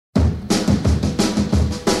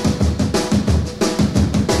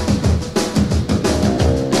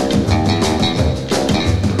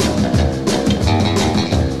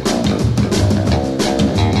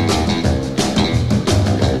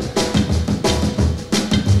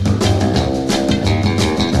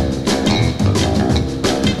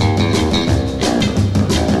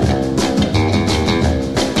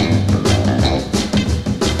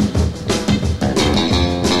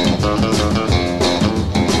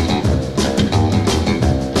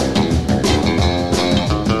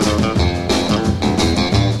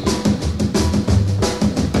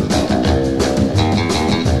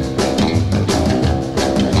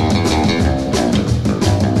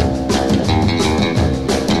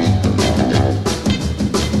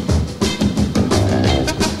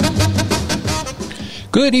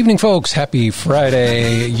Good evening, folks. Happy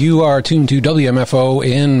Friday. You are tuned to WMFO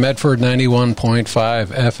in Medford 91.5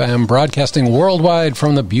 FM, broadcasting worldwide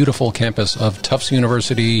from the beautiful campus of Tufts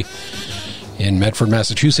University in Medford,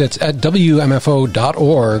 Massachusetts at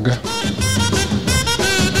WMFO.org.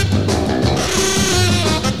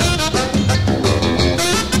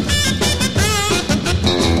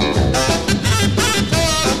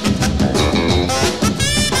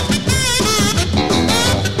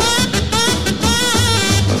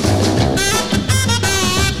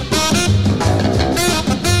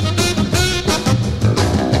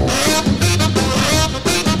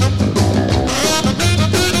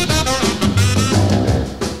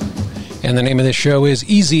 And the name of this show is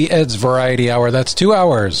Easy Ed's Variety Hour. That's 2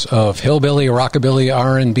 hours of hillbilly, rockabilly,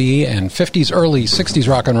 R&B, and 50s, early 60s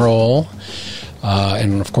rock and roll.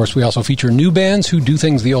 And, of course, we also feature new bands who do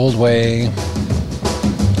things the old way.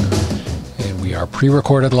 And we are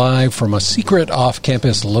pre-recorded live from a secret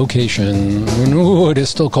off-campus location. Ooh, it is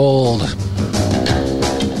still cold.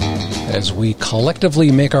 As we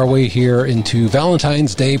collectively make our way here into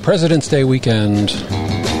Valentine's Day, President's Day weekend.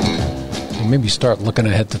 Maybe start looking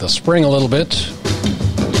ahead to the spring a little bit.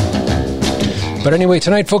 But anyway,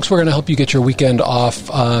 tonight, folks, we're going to help you get your weekend off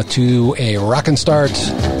to a rockin' start.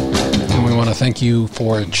 And we want to thank you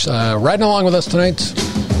for riding along with us tonight.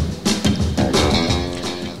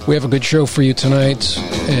 We have a good show for you tonight.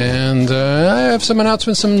 And I have some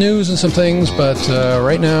announcements, some news, and some things. But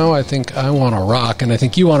right now, I think I want to rock, and I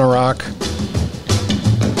think you want to rock.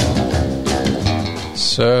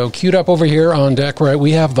 So, queued up over here on deck, right,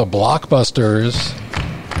 we have the Blockbusters.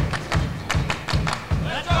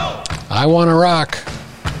 Let's go! I Wanna Rock.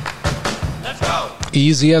 Let's go!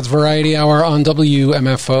 Easy Ed's Variety Hour on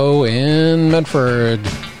WMFO in Medford.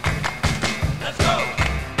 Let's go!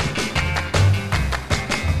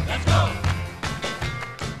 Let's go!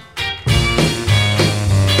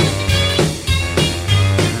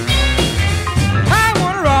 I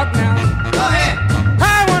wanna rock now. Go ahead.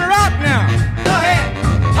 I wanna rock now. Go ahead.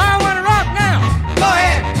 I wanna rock now. Go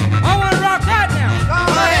ahead. I wanna rock right now. Go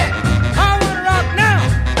ahead. I wanna rock now.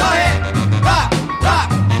 Go ahead. Rock,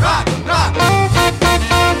 rock, rock, rock. Go ahead.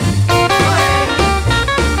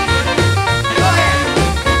 Go ahead. Go ahead.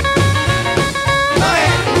 Go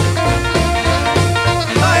ahead.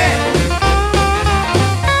 Go ahead.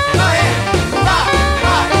 Go ahead. Rock,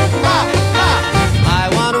 rock, rock, rock. I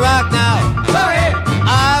wanna rock now. Go ahead.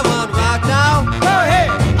 I wanna rock now. Go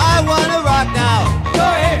ahead. I wanna rock now. Go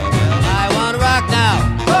ahead. I wanna rock now.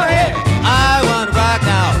 Go ahead. I wanna rock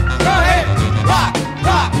now. Go ahead. Rock,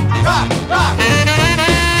 rock, rock, rock. Go ahead.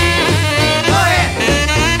 Go ahead.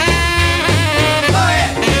 Go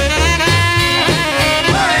ahead.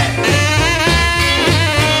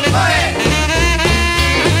 Go ahead.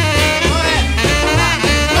 Go ahead.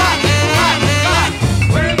 Rock, rock, rock, rock.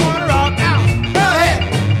 We're gonna rock now. Go ahead.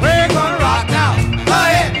 We're gonna rock now. Go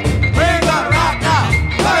ahead. We're gonna rock now.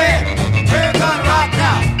 Go ahead. We're gonna rock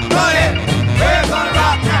now. Go ahead. We're gonna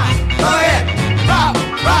rock now. Go ahead. Rock,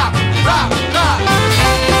 rock, rock, rock.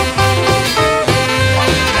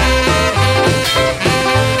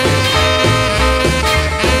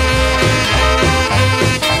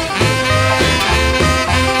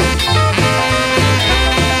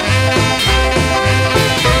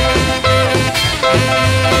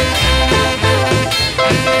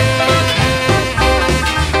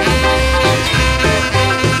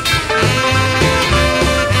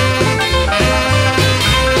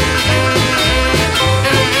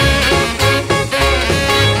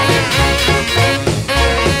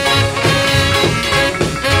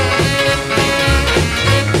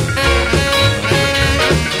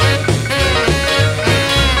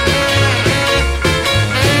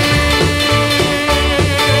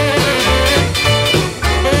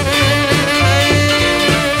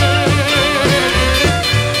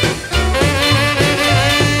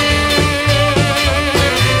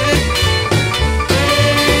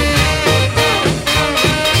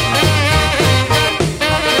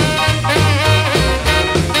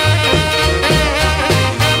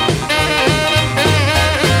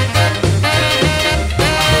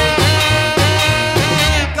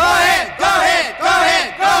 Go ahead, go ahead, go ahead,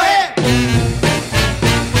 go ahead.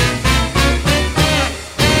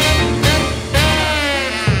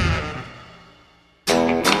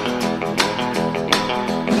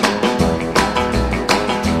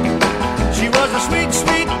 She was a sweet,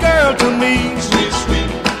 sweet girl to me. Sweet, sweet,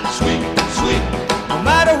 sweet, sweet. No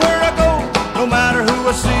matter where I go, no matter who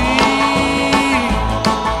I see.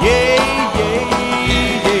 Yeah, yeah,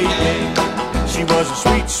 yeah, yeah. She was a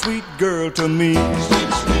sweet, sweet girl to me.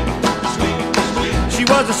 Sweet, sweet, sweet, sweet. She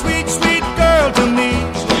was a sweet, sweet girl to me.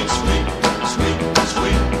 Sweet, sweet, sweet, sweet.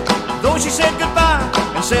 So she said goodbye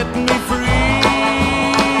and set me free.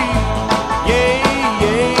 Yeah,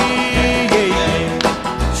 yeah, yeah,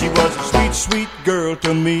 yeah. She was a sweet, sweet girl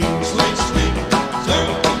to me. Sweet, sweet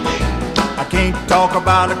girl to me. I can't talk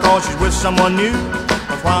about her 'cause she's with someone new.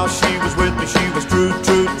 But while she was with me, she was true,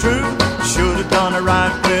 true, true. Should have done it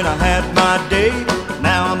right when I had my day.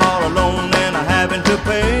 Now I'm all alone and I'm having to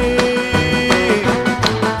pay.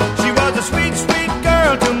 She was a sweet, sweet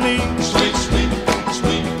girl to me. Sweet, sweet,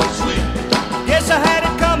 sweet, sweet. Yes, I had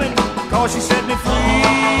it coming 'cause she set me free.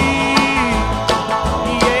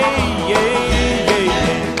 Yeah, yeah, yeah,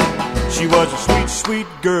 yeah. She was a sweet, sweet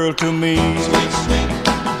girl to me. Sweet, sweet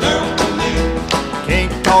girl to me.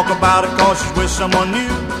 Can't talk about it 'cause she's with someone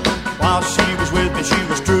new. While she was with me, she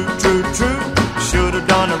was true, true, true. Should have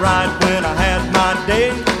done it right when I had my day.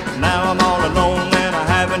 Now I'm all alone and I'm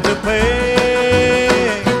having to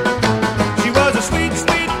pay. She was a sweet,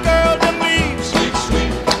 sweet girl to me. Sweet,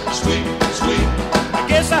 sweet, sweet, sweet. I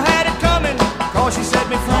guess I had it coming 'cause she set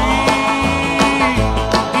me free.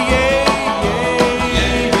 Yeah,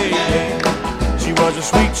 yeah, yeah, yeah. She was a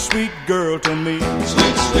sweet, sweet girl to me.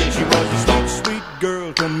 Sweet, sweet, She was a sweet, sweet girl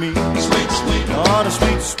to me. sweet, sweet, Oh, a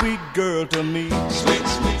sweet, sweet girl to me. sweet,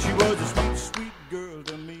 sweet. She was a sweet, sweet girl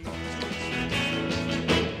to me.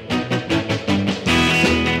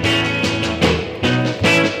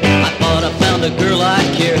 I thought I found a girl I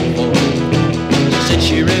cared for. She said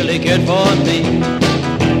she really cared for me.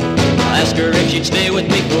 I asked her if she'd stay with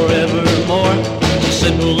me forevermore. She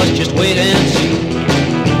said, well, let's just wait and see.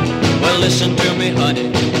 Well, listen to me, honey,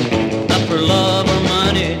 not for love or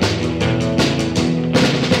money.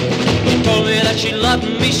 She told me that she loved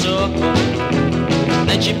me so.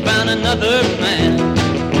 Then she found another man.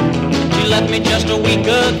 She left me just a week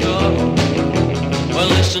ago. Well,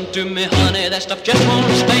 listen to me, honey, that stuff just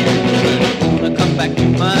won't stand. You're gonna come back to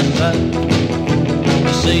my side.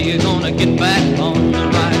 You say you're gonna get back on the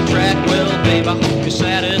right track. Well, babe, I hope you're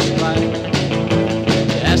satisfied.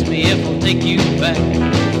 You asked me if I'll take you back.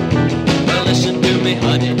 Well, listen to me,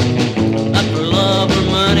 honey, not for love or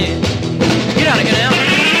money. Get out of here now.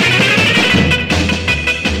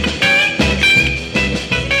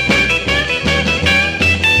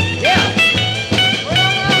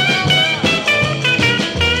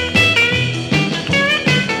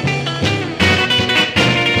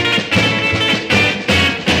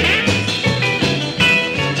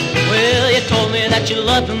 You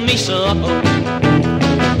loved me so.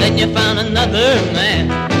 Then you found another man.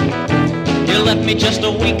 You left me just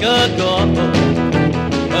a week ago.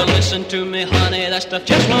 Well, listen to me, honey, that stuff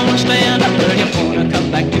just won't stand. I heard you wanna come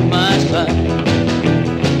back to my side.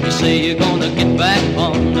 You say you're gonna get back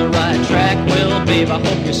on the right track. Well, babe, I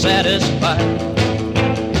hope you're satisfied.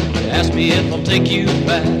 You asked me if I'll take you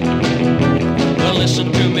back. Well,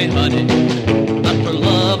 listen to me, honey, not for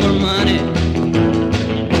love or money.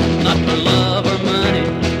 Not for love or money.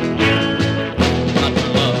 Not for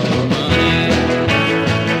love or money.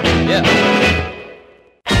 Yeah.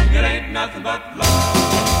 It ain't nothing but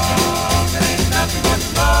love. It ain't nothing but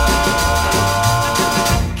love.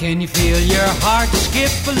 Can you feel your heart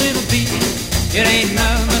skip a little beat? It ain't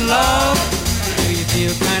nothing but love. Do you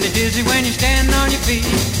feel kinda dizzy when you're standing on your feet?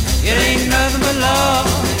 It ain't nothing but love.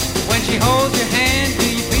 When she holds your hand, do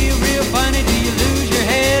you feel real funny? Do you lose your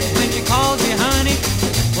head when she calls you honey?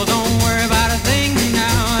 Well, don't worry about a thing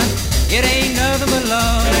now. It ain't nothing but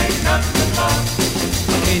love. It ain't nothing but love.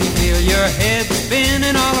 Can you feel your head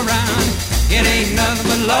spinning all around? It ain't nothing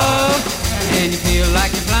but love. And you feel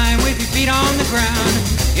like you're flying with your feet on the ground.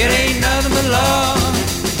 It ain't nothing but love.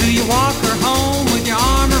 Do you walk her home with your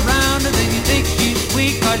arm around her? Then you think she's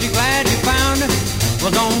sweet 'cause you're glad you found her.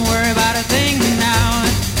 Well, don't worry about a thing now.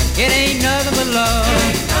 It ain't nothing but love.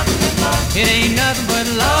 It ain't nothing but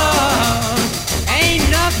love. Ain't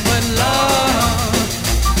nothing but love.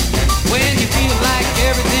 When you feel like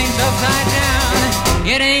everything's upside down,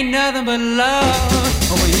 it ain't nothing but love.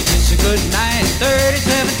 Or when you kiss a good night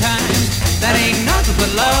 37 times, that ain't nothing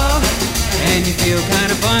but love. And you feel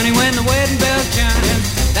kinda funny when the wedding bells chime,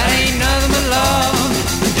 that ain't nothing but love.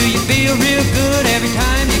 Do you feel real good every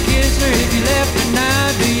time you kiss her? If you left her now,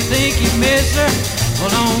 do you think you miss her? Well,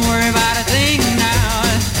 don't worry about a thing now.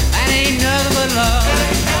 That ain't nothing but love.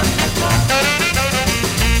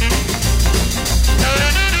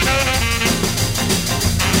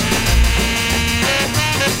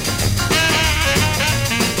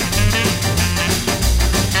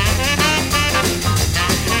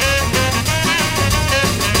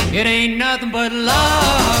 It ain't nothing but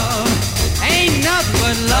love. Ain't nothing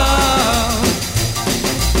but love.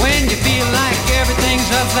 When you feel like everything's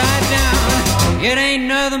upside down, it ain't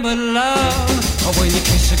nothing but love. Or when you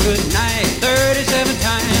kiss a good night 37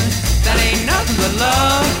 times, ain't nothing but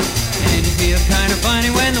love. And you feel kind of funny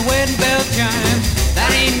when the wedding bell chimes. That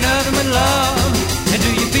ain't nothing but love. And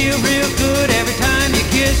do you feel real good every time you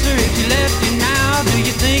kiss her? If she left you now, do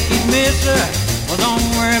you think you'd miss her? Well, don't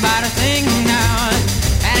worry about a thing now.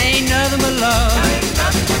 That ain't nothing but love.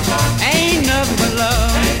 Ain't nothing but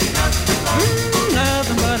love.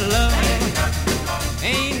 Nothing but love.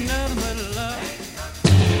 Ain't nothing but love.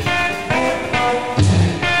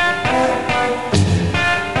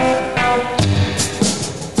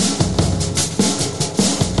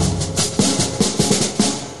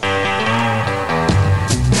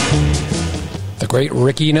 The great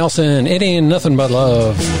Ricky Nelson, It Ain't Nothing But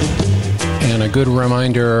Love. And a good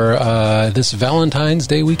reminder, this Valentine's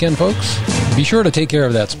Day weekend, folks, be sure to take care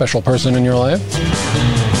of that special person in your life.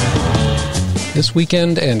 This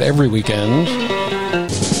weekend and every weekend.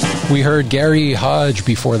 We heard Gary Hodge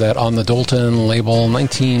before that on the Dalton label,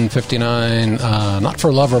 1959, Not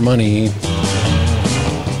for Love or Money.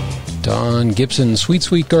 Don Gibson, Sweet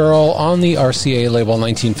Sweet Girl on the RCA label,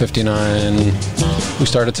 1959. We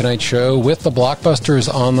started tonight's show with the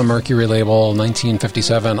Blockbusters on the Mercury label,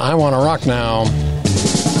 1957. I Wanna Rock Now.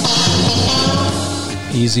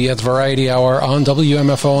 Easy at Variety Hour on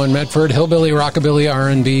WMFO in Medford. Hillbilly, rockabilly,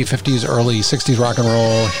 R&B, 50s, early 60s rock and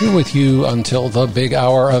roll. Here with you until the big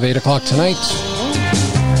hour of 8 o'clock tonight.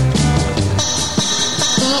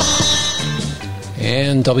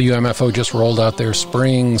 And WMFO just rolled out their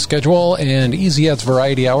spring schedule, and Easy Ed's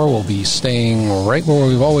Variety Hour will be staying right where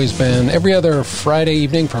we've always been, every other Friday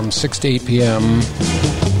evening from 6 to 8 p.m.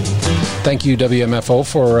 Thank you, WMFO,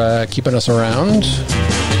 for keeping us around.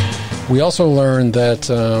 We also learned that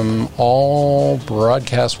all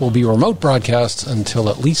broadcasts will be remote broadcasts until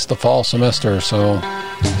at least the fall semester, so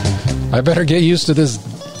I better get used to this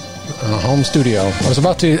home studio. I was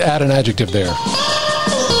about to add an adjective there.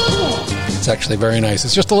 It's actually very nice.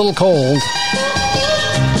 It's just a little cold.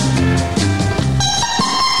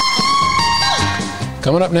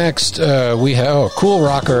 Coming up next, we have a cool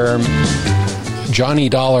rocker, Johnny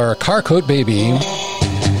Dollar, Car Coat Baby.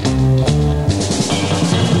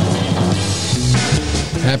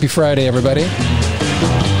 Happy Friday, everybody.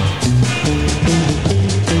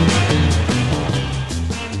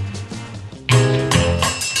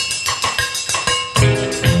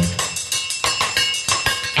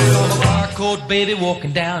 Baby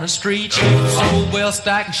walking down the street, she was so well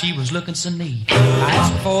stocked and she was looking so neat. I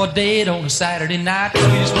asked her for a date on a Saturday night. The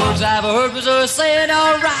sweetest words I've heard was her saying,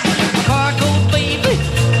 all right, car coat baby,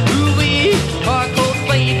 ooh-wee, car coat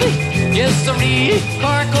baby, yes sirree,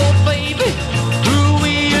 car coat baby,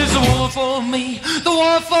 ooh-wee is the one for me, the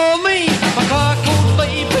one for me, my car coat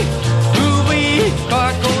baby, ooh-wee,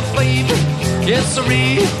 car coat baby, yes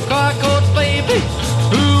sirree, car coat baby,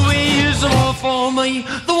 ooh-wee is the one for me,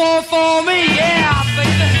 the one for me, yeah,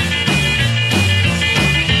 baby.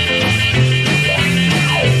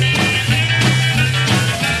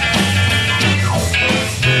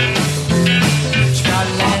 She got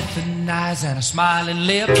laughing eyes and a smiling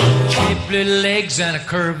lip, shapely legs and a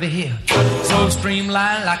curvy hip, so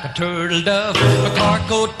streamlined like a turtle dove. My car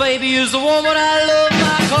coat baby is the woman I love.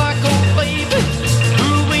 My car coat baby,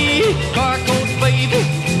 ooh-wee, car coat baby,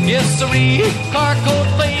 yes sirree, car coat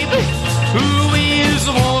baby, ooh-wee is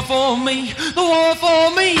the one for me, the one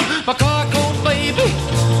for me, my car coat baby,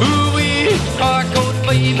 ooh-wee, car coat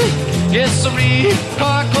baby, yes sirree,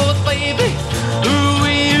 car coat baby,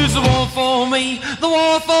 ooh-wee is the one for me, the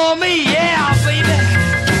one for me, yeah, baby.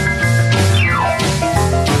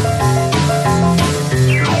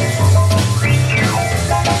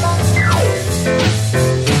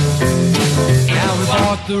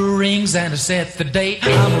 The rings and to set the date,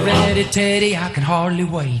 I'm ready, Teddy, I can hardly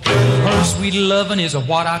wait. Her sweet loving is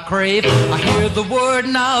what I crave. I hear the word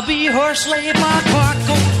and I'll be her slave. My car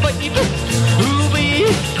coat baby,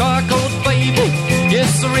 ooh-wee, car coat baby,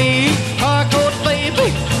 yes sirree, car coat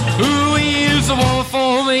baby, ooh-wee is the one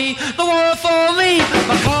for me, the one for me.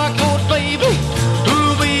 My car coat baby,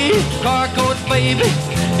 ooh-wee, car coat baby,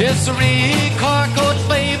 yes sirree, car coat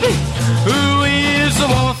baby, ooh-wee is the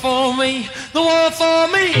one for me, the one for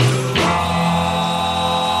me.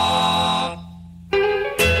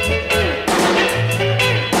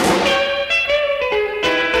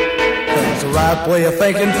 There's a right way of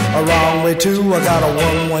thinking, a wrong way too. I got a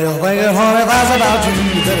one way of thinking, honey, that's about you.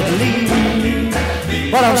 You better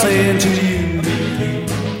believe what I'm saying to you.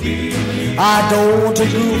 I don't want to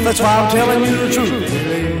goof, that's why I'm telling you the truth.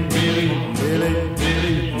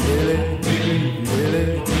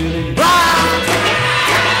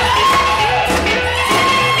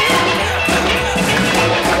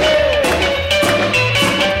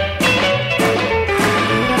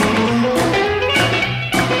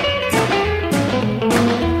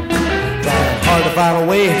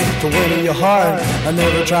 win your heart. I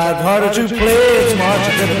never tried harder to play it smart.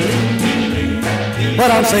 You better believe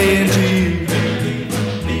what I'm saying to you.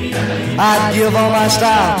 I'd give all my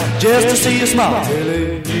style just to see you smile.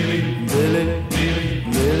 Billy, Billy, Billy,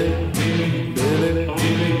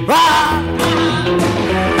 Billy, rock!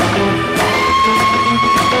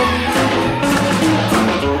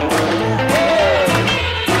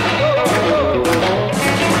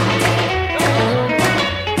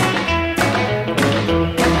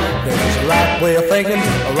 Way of thinking,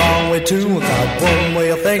 a wrong way too. Got one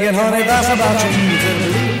way of thinking, honey, that's about you. You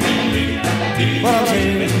better believe what I'm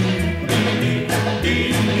saying.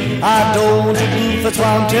 I don't want you to, that's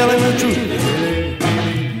why I'm telling the truth.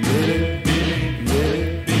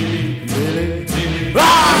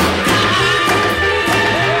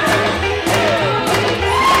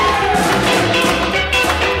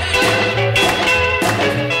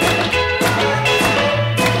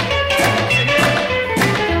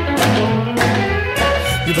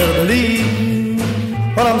 You better believe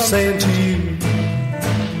what I'm saying to you.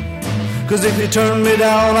 'Cause if you turn me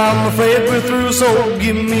down, I'm afraid we're through. So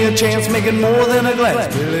give me a chance, make it more than a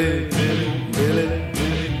glance. Billy, Billy, Billy,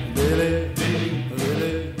 Billy, Billy.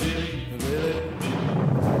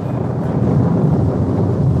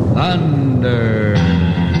 Thunder.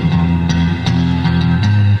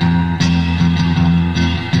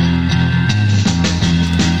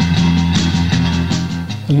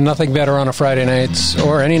 Nothing better on a Friday night,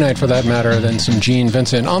 or any night for that matter, than some Gene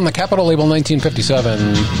Vincent on the Capitol label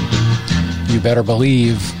 1957. You better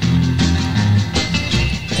believe.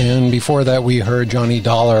 And before that, we heard Johnny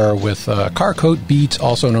Dollar with Car Coat Beats,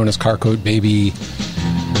 also known as Car Coat Baby.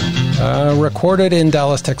 Recorded in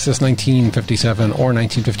Dallas, Texas, 1957 or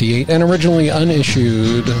 1958, and originally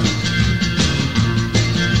unissued.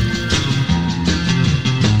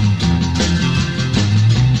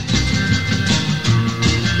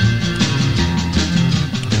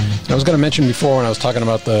 I was going to mention before when I was talking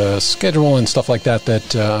about the schedule and stuff like that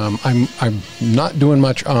that I'm not doing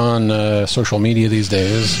much on social media these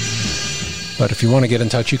days. But if you want to get in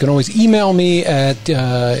touch, you can always email me at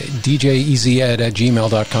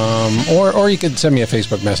djezed@gmail.com, or you could send me a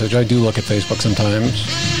Facebook message. I do look at Facebook sometimes.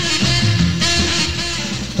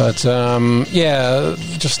 But yeah,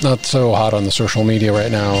 just not so hot on the social media right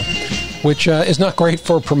now, which is not great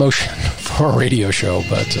for promotion for a radio show.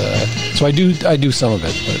 But so I do some of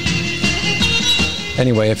it. But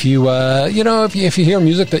anyway, if you if you hear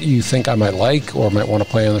music that you think I might like or might want to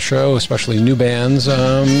play on the show, especially new bands,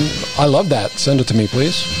 I love that. Send it to me,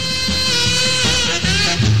 please.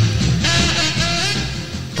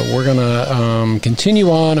 But we're gonna continue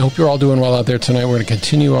on. I hope you're all doing well out there tonight. We're gonna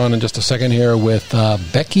continue on in just a second here with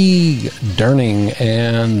Becky Durning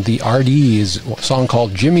and the RDs, a song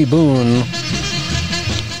called Jimmy Boone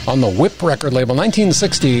on the Whip record label,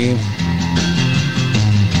 1960.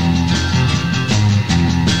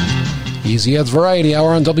 Easy Ed's Variety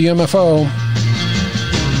Hour on WMFO.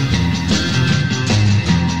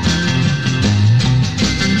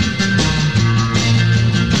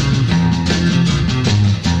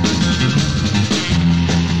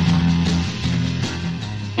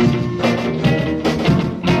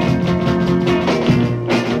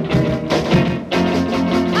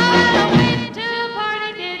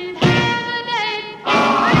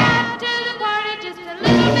 Just a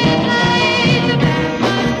little bit late.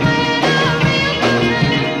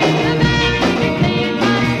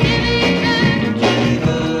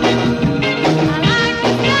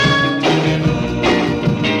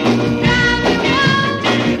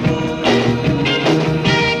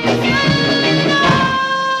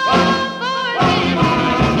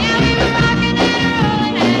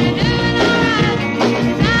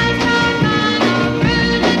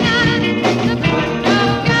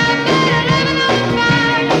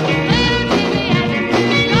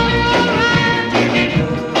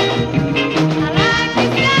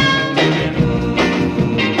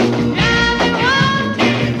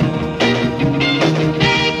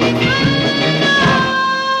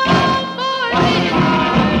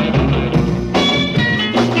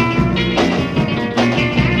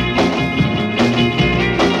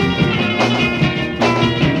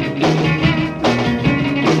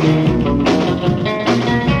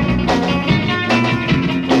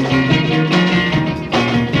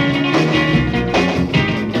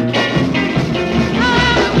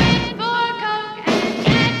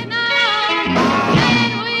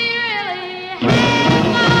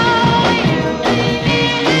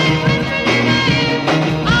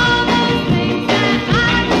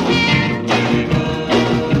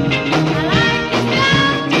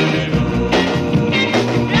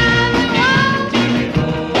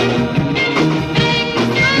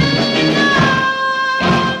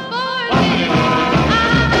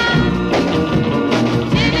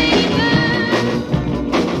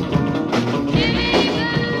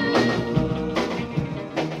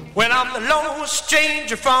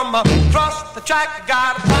 stranger from across the track. I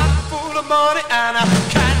got a pocket full of money and a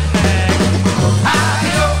Cadillac.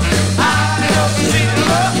 Hi-yo, hi-yo,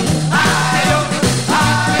 silver. Hi-yo,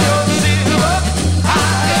 hi-yo, silver.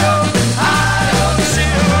 Hi-yo, hi-yo,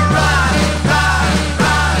 silver. Ride, ride,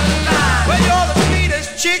 ride, ride. Well, you're the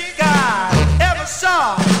sweetest chick I ever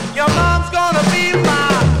saw. Your mom's gonna be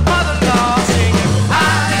my mother-in-law. Singing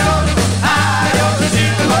hi-yo, hi-yo,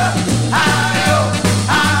 silver. Hi-yo,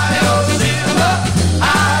 hi-yo, silver.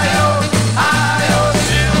 Hi-yo, hi-yo,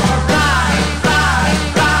 silver. Ride, ride,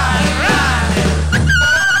 ride, ride.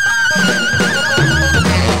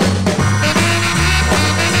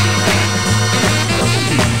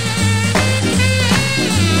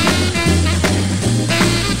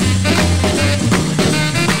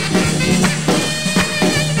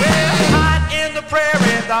 Well, hot in the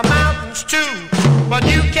prairie, the mountains too. But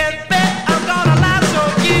you can bet I'm gonna lasso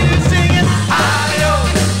you singing hi-yo,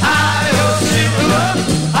 hi-yo, silver.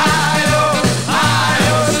 Hi-yo,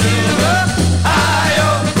 hi-yo, silver. Hi-yo,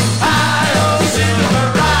 hi-yo, silver.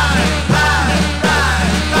 Ride, ride,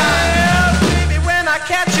 ride, ride. Well, baby, when I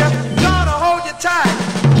catch you, gonna hold you tight.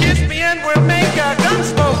 Kiss me and we'll make a gun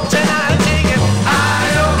smoke tonight. Singing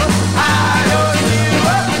hi-yo, hi-yo,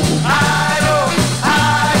 silver. Hi-yo,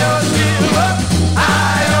 hi-yo, silver.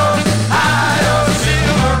 Hi-yo, hi-yo,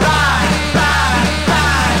 silver. Ride, ride,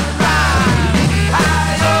 ride, ride.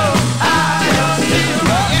 Hi-yo, hi-yo,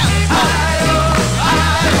 silver. Hi-yo,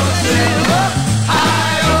 hi-yo, silver.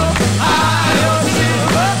 Hi-yo, hi-yo,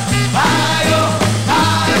 silver. Hi-yo,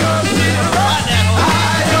 hi-yo, silver.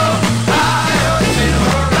 Hi-yo, hi-yo,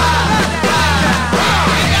 silver. Ride, ride,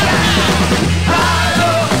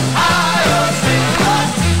 hi-yo, hi-yo, silver.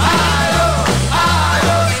 Hi-yo,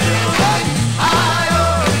 hi-yo,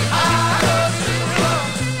 silver.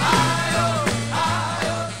 Hi-yo,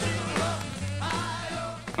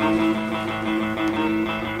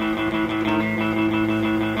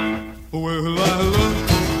 Well, I love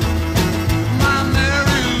my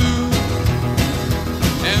Mary Lou,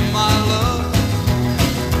 and my love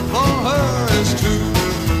for her is true.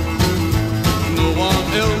 No one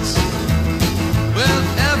else will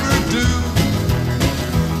ever do.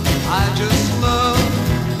 I just love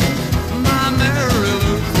my Mary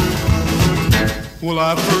Lou. Well, I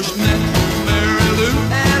first met Mary Lou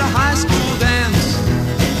at a high school dance.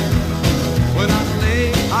 When I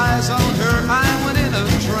laid eyes on her, I went in a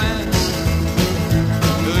trance.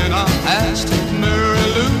 Then I asked Mary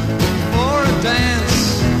Lou for a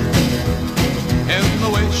dance. And the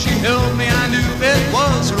way she held me, I knew it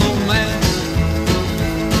was romance.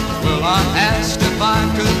 Well, I asked if I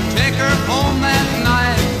could take her home that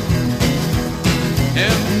night.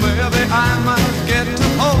 If maybe I might get to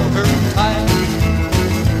hold her tight.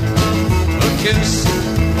 A kiss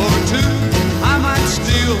or two I might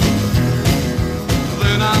steal.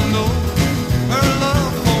 Then I know her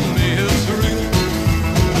love for me is real.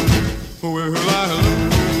 Well, I love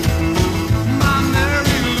my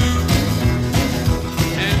Mary Lou,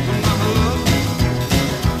 and my love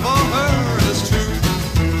for her is true.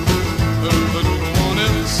 But no one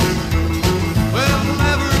else will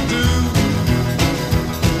ever do.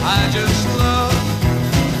 I just love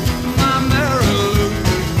my Mary Lou.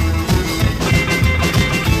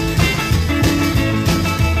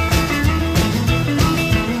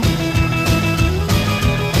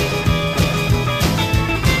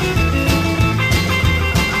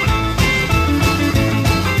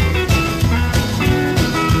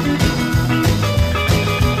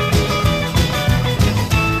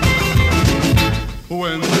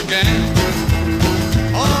 When the gang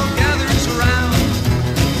all gathers around,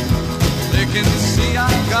 they can see I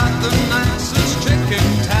got the nicest chick in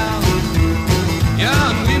town. Yeah,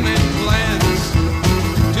 and we made plans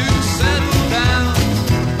to settle down,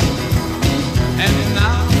 and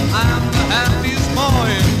now I'm the happiest boy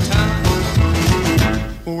in town.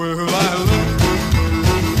 Well, I love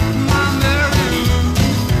my Mary Lou,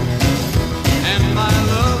 and my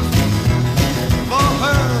love for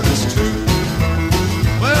her is true.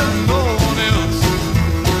 Well, no one else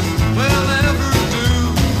will ever do.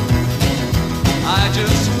 I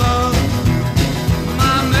just love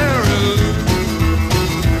my Mary Lou.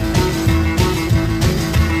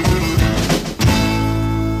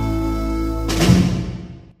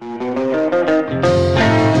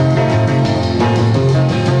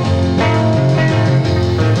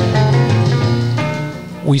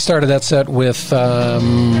 We started that set with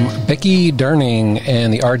Becky Durning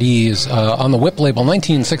and the RDs on the Whip label,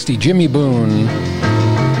 1960, Jimmy Boone.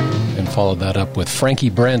 And followed that up with Frankie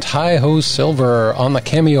Brent, Hi Ho Silver on the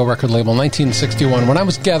Cameo record label, 1961. When I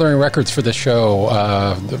was gathering records for this show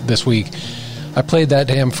this week, I played that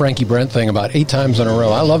damn Frankie Brent thing about 8 times in a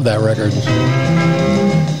row. I love that record.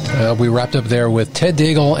 We wrapped up there with Ted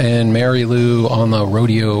Daigle and Mary Lou on the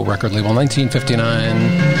Rodeo record label, 1959.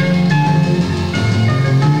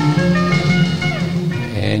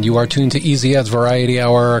 And you are tuned to Easy Ed's Variety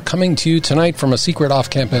Hour, coming to you tonight from a secret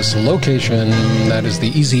off-campus location. That is the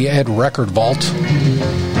Easy Ed Record Vault.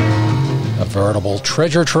 A veritable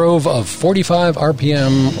treasure trove of 45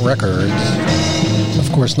 RPM records. Of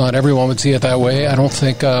course, not everyone would see it that way. I don't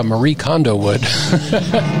think Marie Kondo would.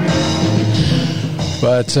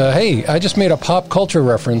 But, hey, I just made a pop culture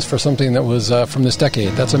reference for something that was from this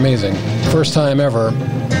decade. That's amazing. First time ever.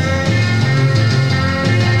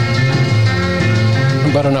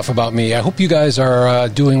 But enough about me. I hope you guys are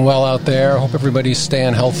doing well out there. I hope everybody's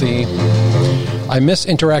staying healthy. I miss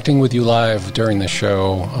interacting with you live during the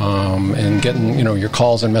show and getting, your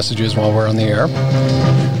calls and messages while we're on the air.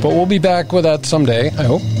 But we'll be back with that someday, I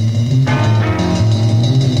hope.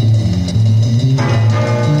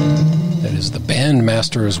 That is the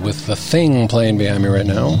Bandmasters with The Thing playing behind me right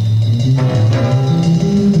now.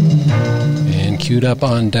 And queued up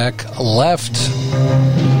on deck left.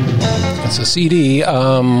 It's a CD.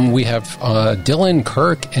 We have Dylan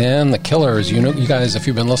Kirk and the Killers. You guys, if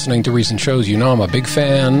you've been listening to recent shows, you know I'm a big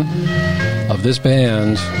fan of this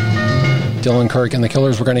band. Dylan Kirk and the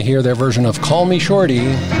Killers. We're going to hear their version of Call Me Shorty.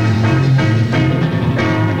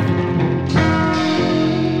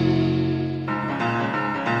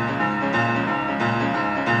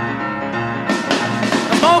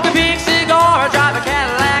 Smoke a big cigar, drive a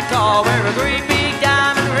Cadillac car, wear a great big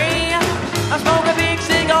diamond ring. I smoke a big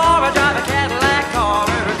cigar, I drive a Cadillac car,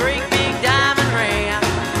 wear a great big diamond ring.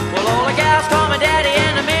 Well, all the gals call me daddy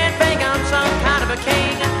and the men think I'm some kind of a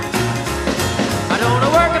king. I don't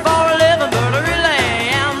work for a living, but I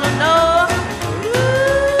really am the know.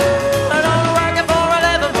 Ooh, I don't work for a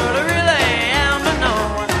living, but I really am the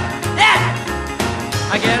know. Yeah!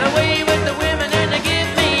 I get away with the women and they give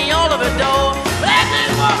me all of a dough. Let me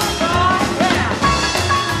walk, yeah!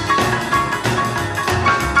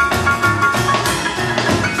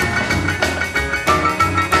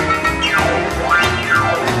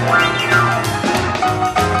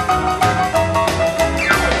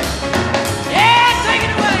 Yeah, take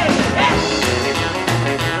it away! Yeah!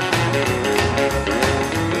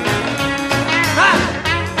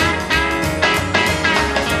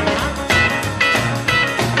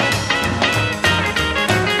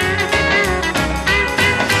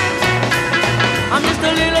 I'm just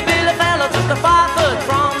a little bitty fella, just a 5 foot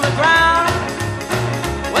from the ground.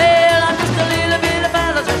 Well, I'm just a little bitty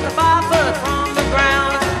fella, just a 5 foot from the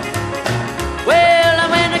ground. Well,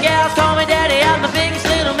 and when the gals call me daddy, I'm the biggest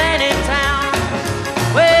little man in town.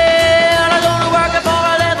 Well, I don't work for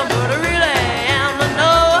a living, but I really am the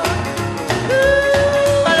know.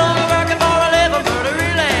 Ooh, I don't work for a living, but I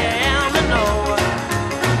really am the know.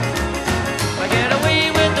 I get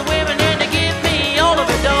away with the women and they give me all of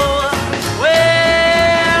the dough.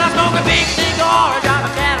 Well, I smoke a big cigar, I drive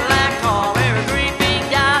a Cadillac car, wear a great big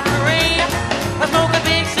diamond ring. I smoke a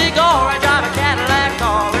big cigar, I drive a Cadillac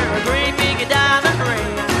car, wear a great big diamond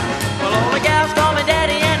ring. Well, all the gals call me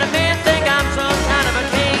daddy and the men think I'm some kind of a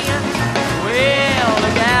king. Well,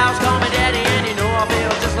 the gals call me daddy and you know I feel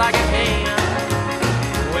just like a king.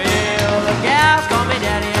 Well, the gals call me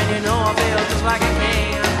daddy and you know I feel just like a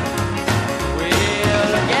king. Well,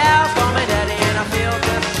 the gals call me daddy and I feel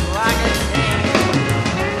just like a king.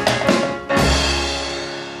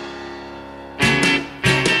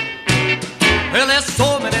 Well, there's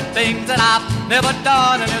so many things that I've never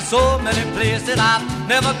done, and there's so many places I've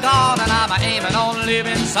never gone, and I'm aiming on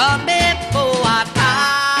living someday before I die.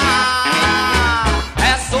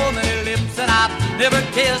 There's so many lips that I've never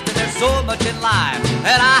kissed, and there's so much in life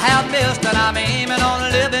that I have missed, and I'm aiming on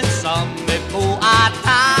living someday before I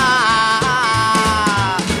die.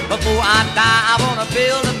 Before I die, I wanna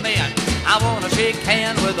build a man, I wanna shake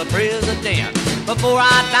hands with the president. Before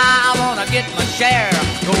I die, I wanna get my share,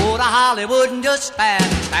 go to Hollywood and just stand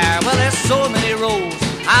there. Well, there's so many roads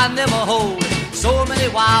I never hold, so many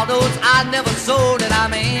wild oats I never sold, and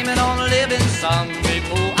I'm aiming on living someday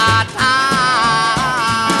before I die.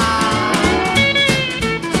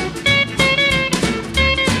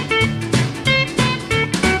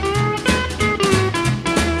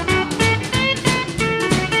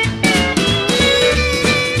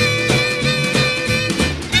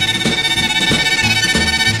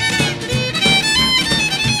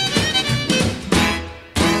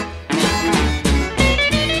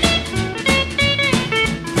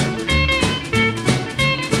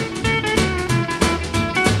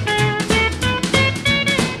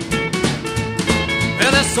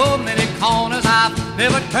 So many corners I've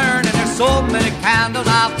never turned, and there's so many candles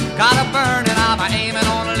I've got to burn, and I'm aiming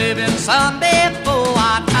on living someday before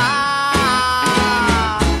I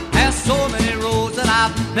die. There's so many roads that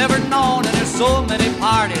I've never known, and there's so many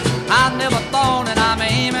parties I've never thrown, and I'm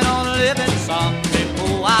aiming on living someday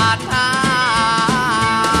before I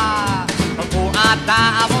die. Before I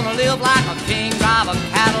die, I want to live like a king, drive a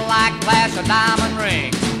Cadillac, flash a diamond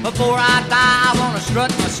ring. Before I die, I want to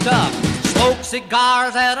strut my stuff, smoke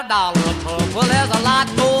cigars at $1 a puff. Well, there's a lot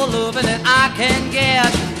more loving that I can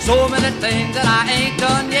get, so many things that I ain't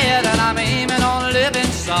done yet, and I'm aiming on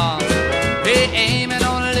living some. Hey, aiming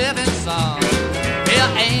on living some. Hey,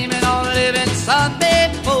 aiming on living someday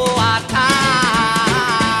before I die.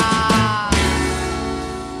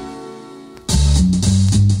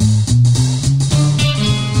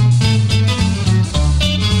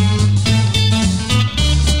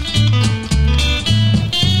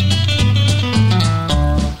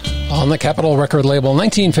 On the Capitol record label,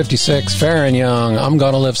 1956, Fair and Young, I'm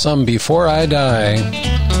Gonna Live Some Before I Die.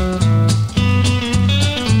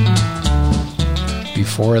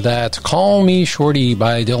 Before that, Call Me Shorty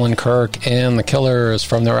by Dylan Kirk and the Killers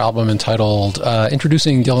from their album entitled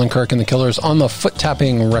Introducing Dylan Kirk and the Killers on the Foot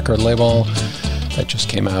Tapping record label that just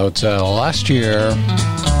came out last year.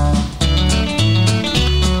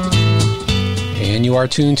 And you are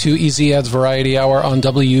tuned to Easy Ed's Variety Hour on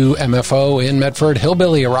WMFO in Medford.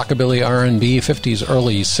 Hillbilly, rockabilly, R&B, 50s,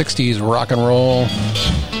 early 60s rock and roll.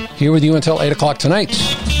 Here with you until 8 o'clock tonight.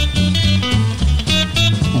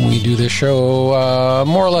 We do this show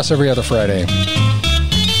more or less every other Friday.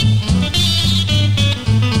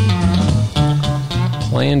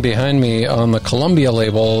 Playing behind me on the Columbia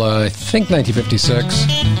label, I think 1956,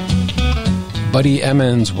 Buddy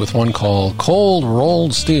Emmons with one called Cold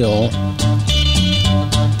Rolled Steel.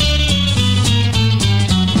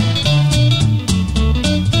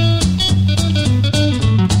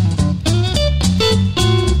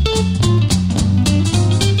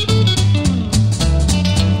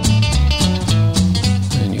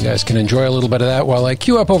 You guys can enjoy a little bit of that while I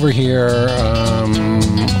queue up over here.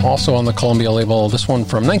 Also on the Columbia label, this one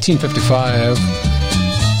from 1955,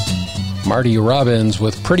 Marty Robbins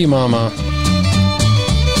with Pretty Mama.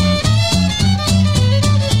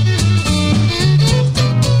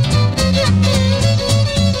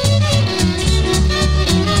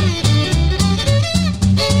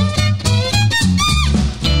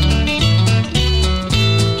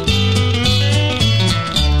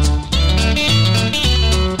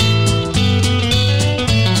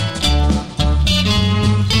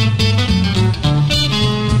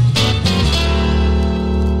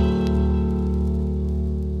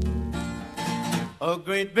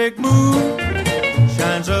 Big moon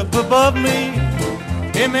shines up above me.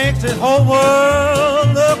 It makes this whole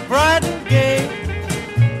world look bright and gay.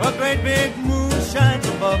 A great big moon shines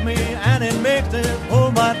above me, and it makes this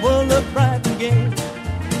whole wide world look bright and gay.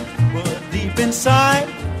 But deep inside,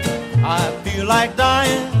 I feel like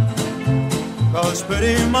dying, 'cause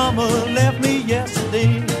pretty mama left me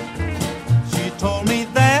yesterday. She told me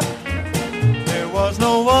that there was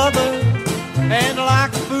no other, and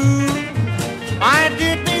like a fool I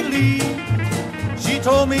did believe. She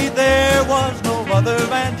told me there was no other,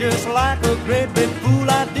 and just like a great big fool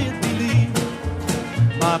I did believe.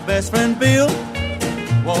 My best friend Bill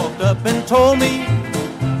walked up and told me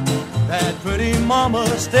that pretty mama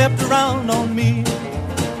stepped around on me.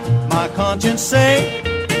 My conscience say,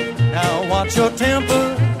 now watch your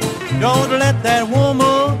temper, don't let that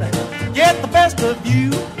woman get the best of you.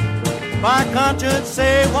 My conscience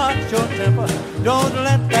say, watch your temper, don't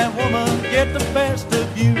let that woman get the best of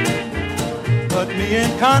you. But me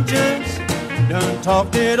and conscience done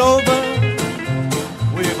talked it over.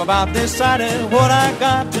 We've about decided what I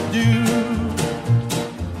got to do.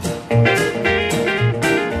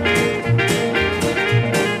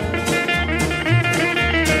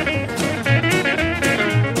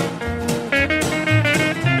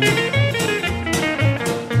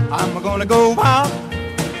 I'm gonna go out,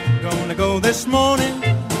 gonna go this morning.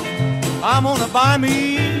 I'm gonna buy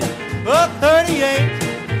me a 38.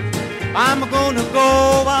 I'm gonna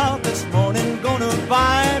go out this morning, gonna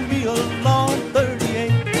buy me a long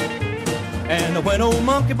 38. And when old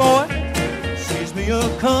monkey boy sees me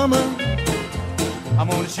a-comin', I'm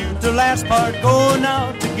gonna shoot the last part going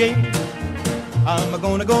out the gate. I'm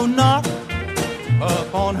gonna go knock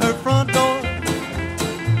up on her front door,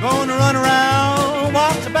 gonna run around,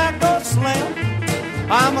 watch the back door slam.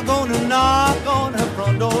 I'm gonna knock on her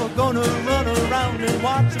front door, gonna run around and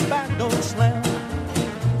watch the back door slam.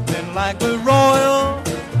 Then like a royal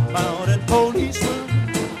mounted policeman,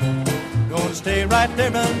 gonna stay right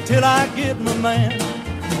there until I get my man.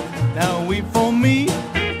 Now weep for me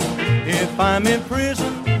If I'm in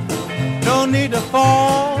prison, no need to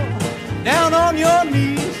fall down on your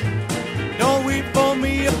knees. Don't weep for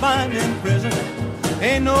me if I'm in prison.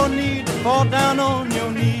 Ain't no need to fall down on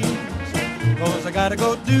your knees. 'Cause I gotta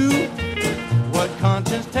go do what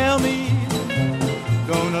conscience tell me.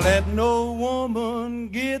 Gonna let no woman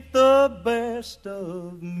get the best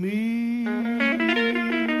of me.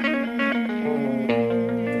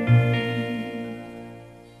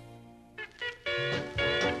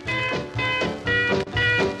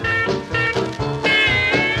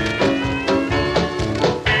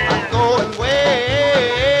 I'm going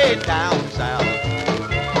way down south,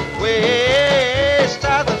 way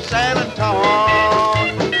south of San Antonio,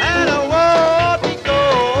 and I won't be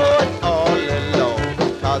going all alone,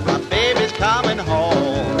 'cause my baby's coming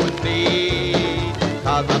home with me,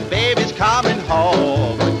 'cause my baby's coming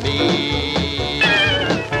home with me.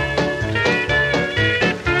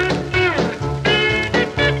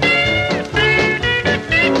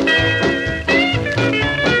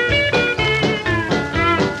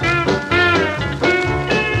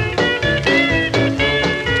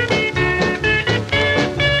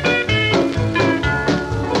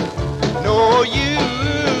 No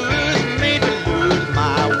use me to lose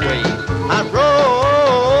my way. I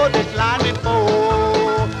rode this line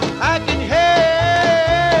before. I can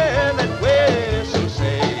hear that whistle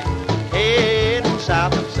say, heading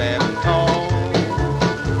south of San Antonio,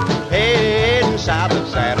 heading south of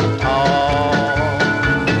San Antonio.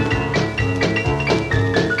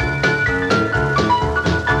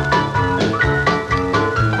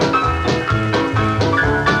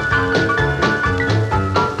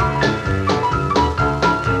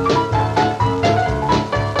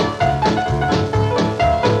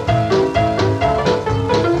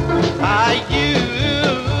 I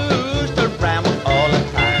used to ramble all the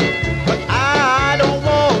time, but I don't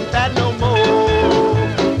want that no more.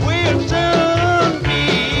 We'll soon be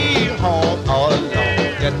home all alone,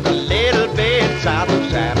 just a little bit south of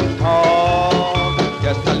San Antonio,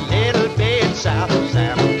 just a little bit south of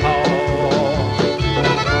San Antonio.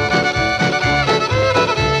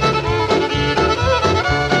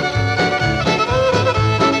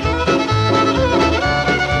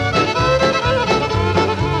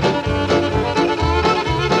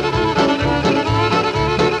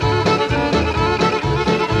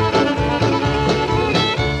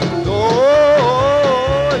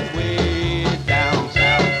 Going way down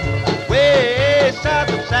south, way south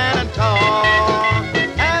of San Antonio,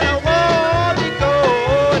 and I won't be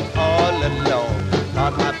going all alone,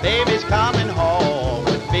 'cause my baby's coming home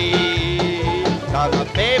with me, 'cause my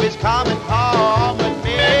baby's coming home with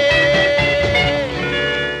me.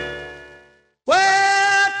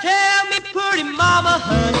 Well, tell me, pretty mama,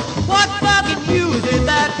 honey, what fucking music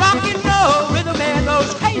that rock and roll rhythm and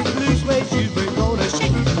those crazy blue suede shoes? We're gonna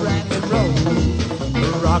shake, rock and roll,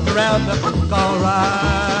 rock around the clock, all right.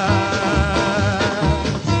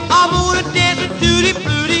 I'm gonna dance a tutti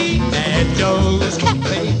frutti at Joe's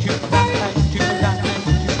Cafe tonight, tonight,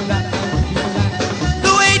 tonight, tonight.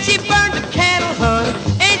 The way she burned the candle, honey,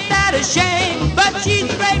 ain't that a shame? But she's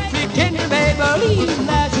a great pretender, baby,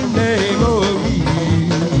 that's her name, oh me.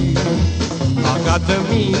 I got the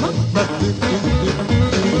mean,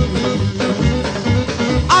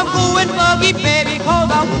 I'm going buggy, baby, 'cause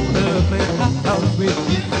I wanna play house with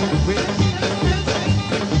you, with you.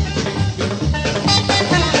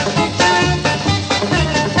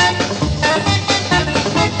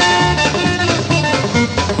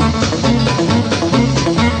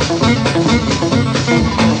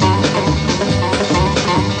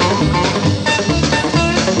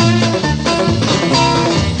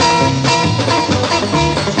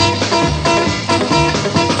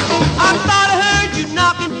 I thought I heard you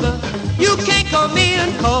knocking, but you can't come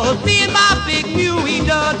in, 'cause me and my big mule, we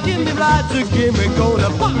done dimmy lights again. We're gonna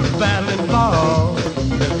pop, battle, and fall.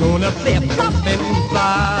 We're gonna flip, flop, and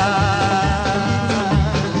fly.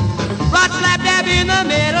 Right slap dab in the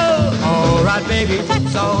middle. All right, baby,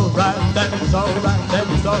 that's all right, that's all right,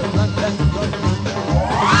 that's all right, that's all right.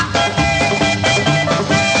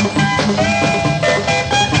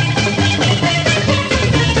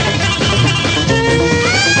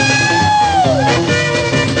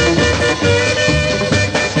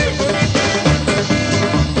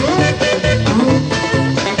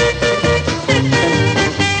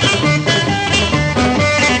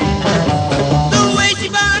 The way she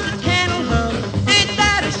burns the candle, honey, ain't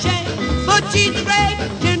that a shame? But she's a great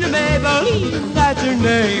tender Maybelline, that's her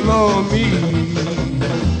name on me.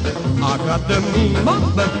 I got the mean mama.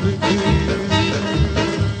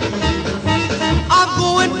 I'm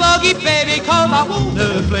going buggy, baby, 'cause I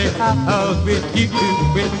wanna play house with you,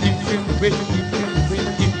 with you, with you,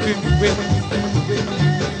 with you.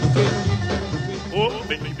 Oh,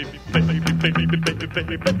 baby, baby, baby, baby, baby, baby,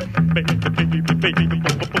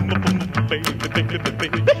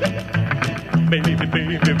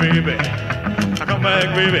 baby, I come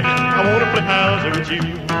back, baby. I wanna play house with you.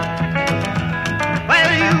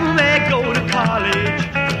 Well, you may go to college,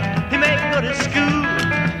 you may go to school,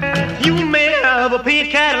 you may have a pink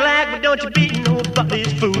Cadillac, but don't you be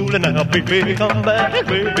nobody's fool. And now, baby, come back,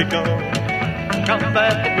 baby, come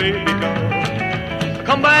back, baby,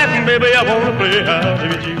 come back, baby. I wanna play house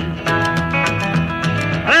with you.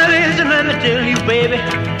 Now listen, let me tell you, baby,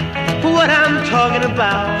 what I'm talking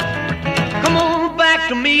about. Come on back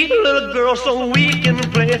to me, little girl, so we can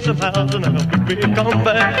play some house. And now, baby, come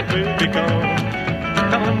back, baby,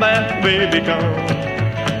 come back, baby,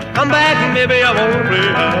 come back, baby. I wanna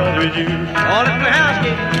play house with you. I wanna play house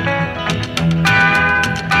with you.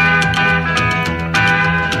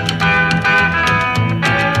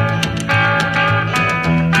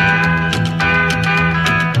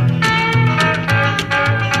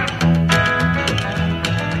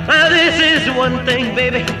 One thing,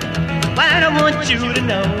 baby, I want you to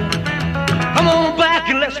know. Come on back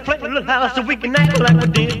and let's play a little house so we can act like we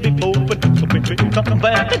did before. But so baby, come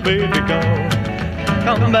back, baby,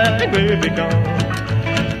 come back, baby,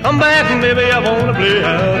 come back, baby. I wanna play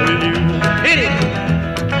house with you. Hit it.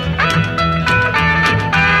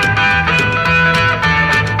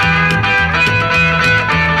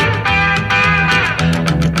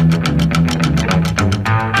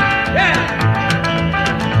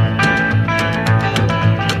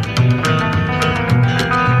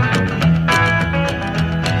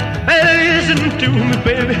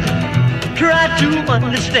 Baby, try to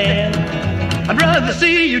understand. I'd rather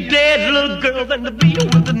see you dead, little girl, than to be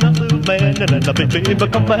with another man. And then, baby,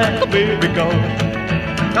 come back, baby, come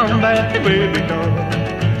back, baby,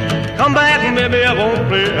 come back, baby. I won't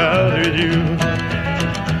play house with you.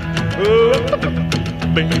 Oh,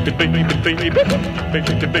 baby, baby, baby, baby, baby,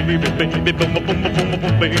 baby, baby,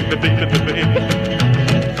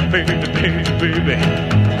 baby,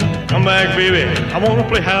 come back, baby. I wanna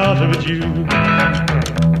play house with you.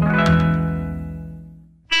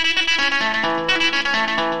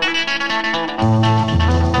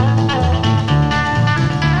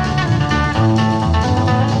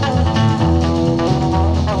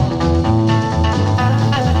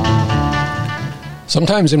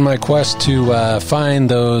 Sometimes in my quest to find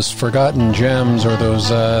those forgotten gems or those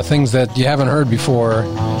things that you haven't heard before,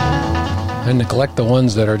 I neglect the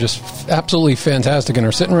ones that are just absolutely fantastic and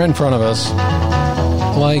are sitting right in front of us.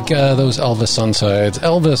 Like those Elvis Sunsides.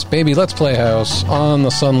 Elvis, Baby, Let's Play House on the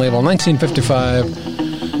Sun label,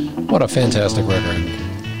 1955. What a fantastic record.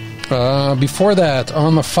 Before that,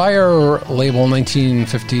 on the Fire label,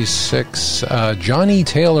 1956, Johnny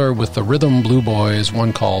Taylor with the Rhythm Blue Boys,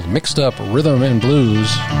 one called Mixed Up Rhythm and Blues.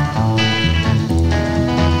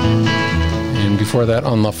 And before that,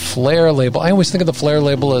 on the Flair label, I always think of the Flair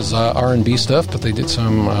label as R&B stuff, but they did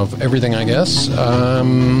some of everything, I guess.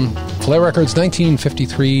 Flair Records,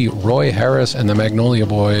 1953, Roy Harris and the Magnolia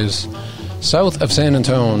Boys, South of San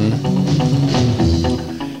Antone.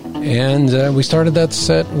 And we started that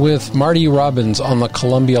set with Marty Robbins on the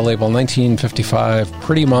Columbia label, 1955,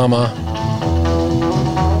 Pretty Mama.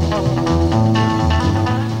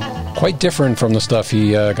 Quite different from the stuff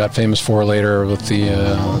he got famous for later with the...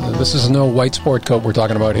 this is no white sport coat we're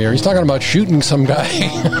talking about here. He's talking about shooting some guy.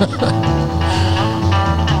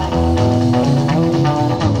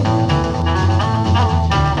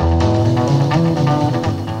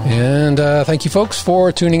 And thank you, folks,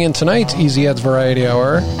 for tuning in tonight. Easy Ed's Variety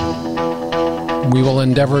Hour. We will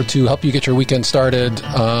endeavor to help you get your weekend started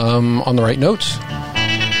on the right notes.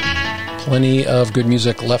 Plenty of good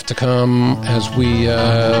music left to come as we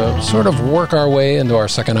sort of work our way into our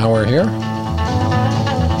second hour here.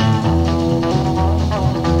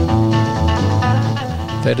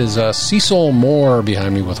 That is Cecil Moore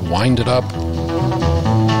behind me with Wind It Up.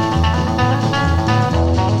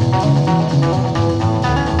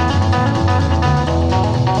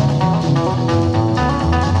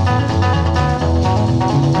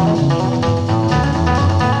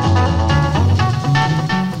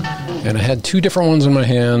 And I had two different ones in my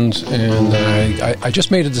hand, and I just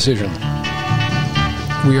made a decision.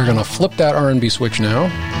 We are going to flip that R&B switch now,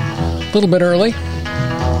 a little bit early.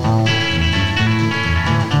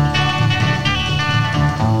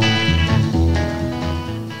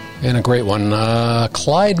 And a great one,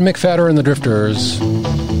 Clyde McPhatter and the Drifters,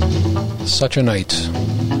 Such a Night,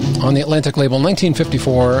 on the Atlantic label,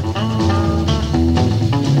 1954.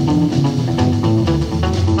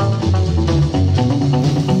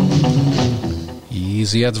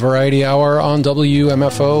 Casey Ed's Variety Hour on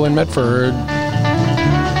WMFO in Medford.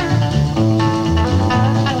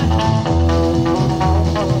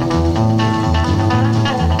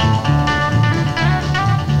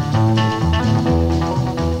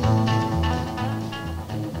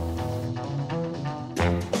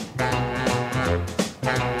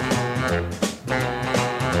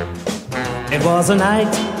 It was a night,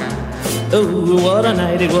 oh, what a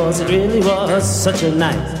night it was, it really was such a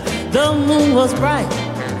night. The moon was bright,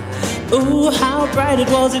 oh, how bright it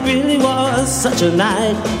was, it really was such a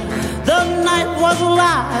night. The night was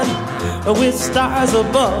alive with stars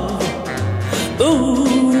above.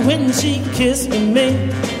 Ooh, when she kissed me,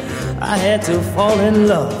 I had to fall in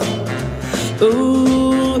love.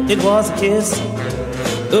 Ooh, it was a kiss.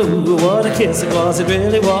 Ooh, what a kiss it was, it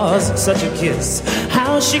really was such a kiss.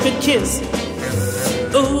 How she could kiss.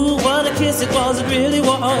 Ooh, what a kiss it was, it really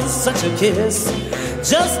was such a kiss.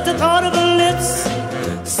 Just the thought of her lips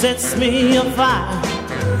sets me afire.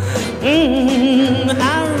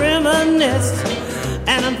 I reminisce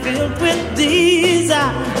and I'm filled with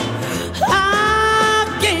desire.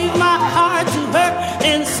 I gave my heart to her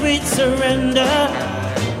in sweet surrender.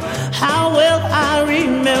 How well I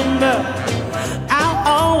remember, I'll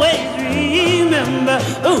always remember.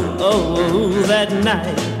 Ooh, oh, that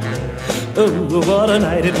night. Ooh, what a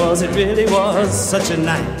night it was, it really was such a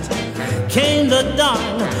night. Came the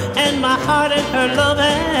dawn, and my heart and her love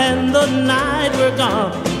and the night were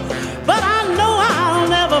gone. But I know I'll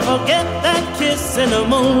never forget that kiss in the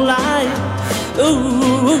moonlight.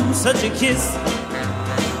 Ooh, such a kiss.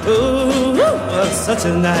 Ooh, such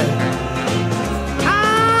a night.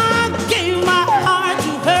 I gave my heart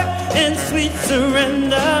to her in sweet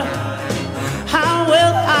surrender. How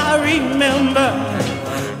well I remember,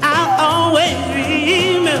 always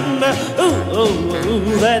remember,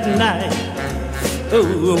 ooh, that night.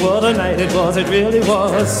 Ooh, what a night it was, it really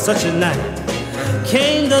was such a night.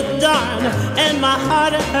 Came the dawn, and my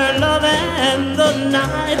heart and her love and the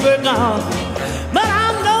night were gone. But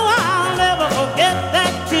I know I'll never forget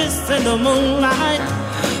that kiss in the moonlight.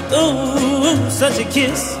 Ooh, such a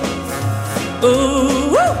kiss.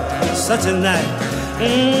 Ooh, such a night.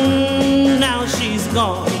 Now she's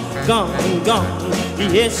gone, gone, gone.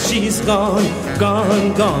 Yes, she's gone,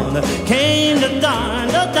 gone, gone. Came the dawn,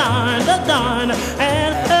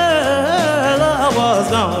 and her love was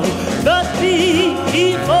gone. But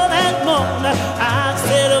before that morning, I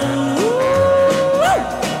said,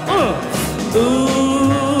 ooh,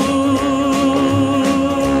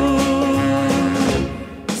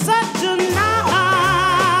 such a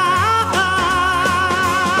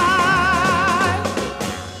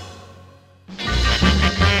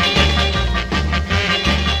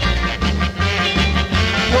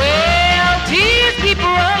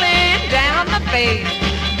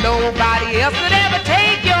nobody else could ever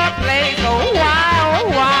take your place. Oh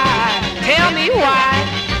why, tell me why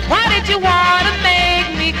did you want to make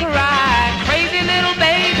me cry? Crazy little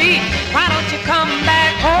baby, why don't you come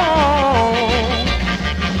back home?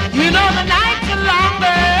 You know the nights are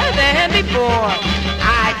longer than before.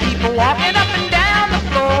 I keep walking up and down the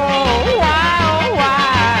floor.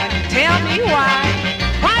 Why, tell me why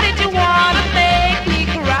did you want to make me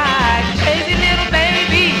cry? Crazy little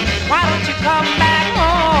baby, why don't you come back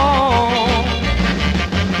home?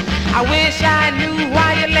 I wish I knew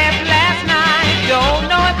why you left last night. Don't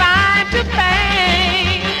know if I'm to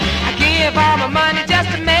blame. I give all my money just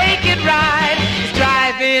to make it right. It's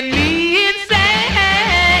driving me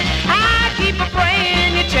insane. I keep a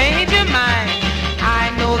praying you change your mind. I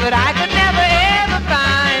know that I could never ever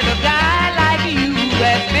find a guy like you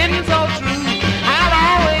that's been so true. I'll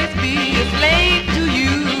always be a slave to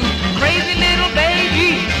you. Crazy little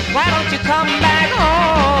baby, why don't you come back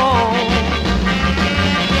home?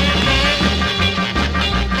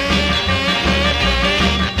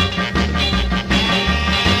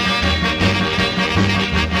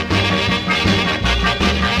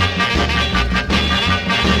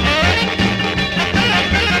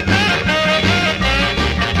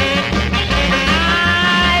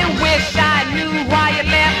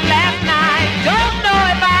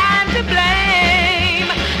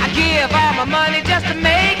 Money just to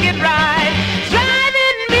make it right. Drive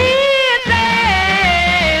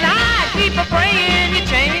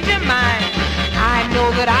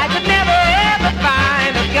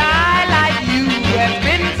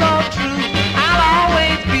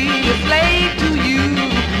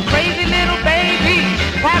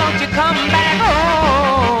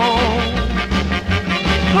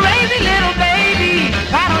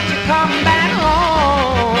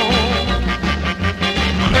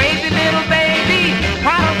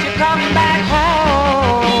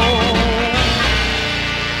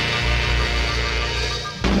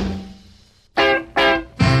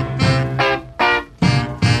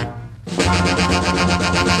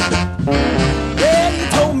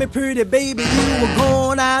pretty baby, you were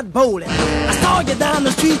going out bowling. I saw you down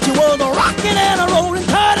the street, you was a rocking and a rolling.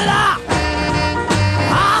 Cut it out.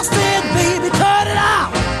 I said, baby, cut it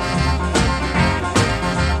out.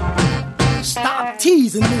 Stop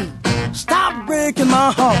teasing me. Stop breaking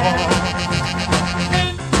my heart.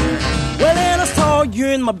 Well, then I saw you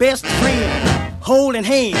and my best friend holding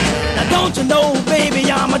hands. Now don't you know,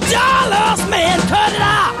 baby, I'm a jealous man. Cut it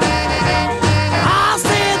out. I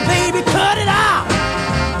said, baby, cut it out.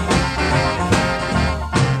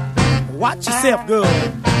 Watch yourself, girl.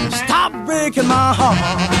 Stop breaking my heart.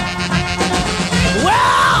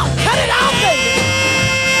 Well, cut it out, baby.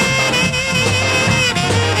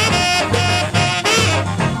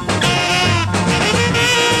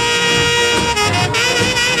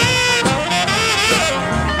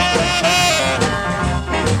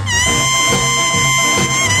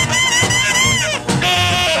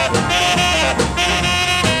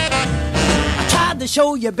 To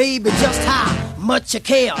show you, baby, just how much you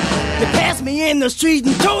care. You passed me in the street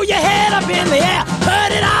and throw your head up in the air.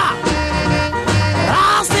 Cut it out.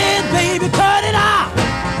 I said, baby, cut it out.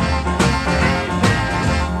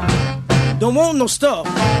 Don't want no stuff.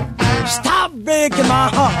 Stop breaking my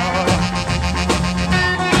heart.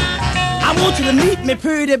 I want you to meet me,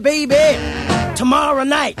 pretty baby, tomorrow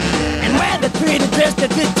night, and wear the pretty dress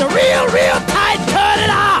that fits you real, real tight. Cut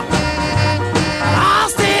it out.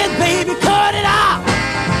 I said, baby, cut it out.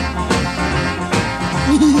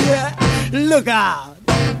 Yeah, look out.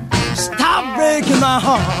 Stop breaking my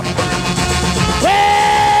heart.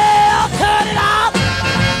 Well, cut it out.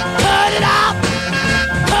 Cut it out.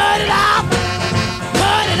 Cut it out.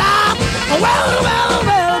 Cut it out. Well, well,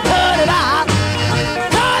 well, cut it out.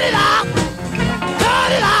 Cut it out.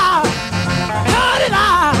 Cut it out. Cut it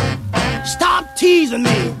out. Stop teasing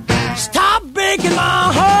me. Stop breaking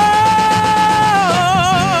my heart.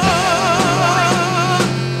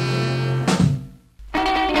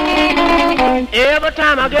 Every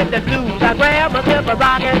time I get the blues, I grab myself a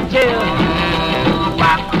rocking chair.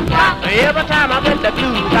 Every time I get the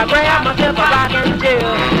blues, I grab myself a rocking chair.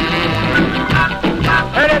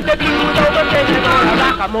 And if the blues overtaking on a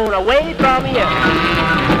rock, I'm on away from here.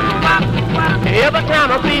 Every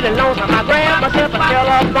time I'm feeling lonesome, I grab myself a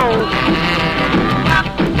telephone.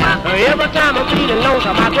 Every time I'm feeling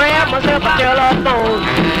lonesome, I grab myself a telephone.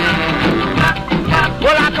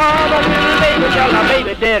 Well, I call my little baby, tell her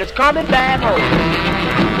baby that it's coming back home.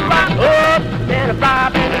 Up and a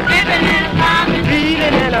bobbing, dipping and a bobbing, feeling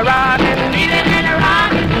and a rocking, feeling and a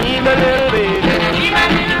rocking. Need my little baby, need my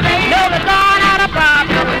little baby. No, they're gone out of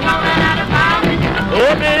pocket, they're going out of pocket.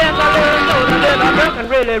 Oh, let my little know that I'm rockin'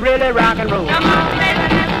 really, really rock and roll. Come on, baby,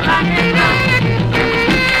 let's rock and roll.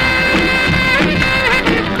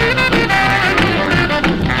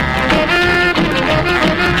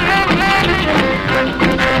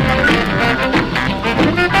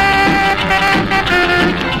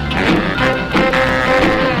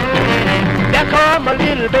 My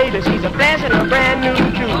little baby, she's a flash and a brand new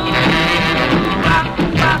shoe.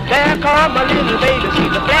 There come my little baby,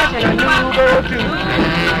 she's a flash and a new girl too.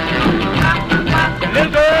 The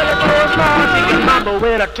little girl is so small, she can mumble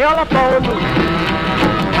when a telephone moves.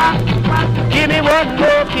 Give me one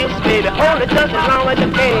more kiss, baby, only just as long as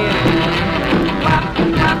you can.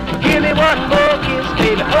 Give me one more kiss,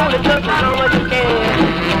 baby, only just as long as you can.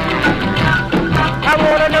 I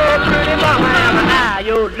wanna know, pretty mama, am I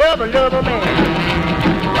your lover man?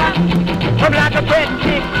 I'm like a pretty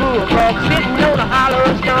big bullfrog sitting on a hollow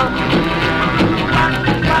stump.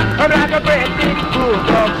 I'm like a pretty big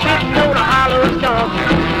bullfrog sitting on a hollow stump.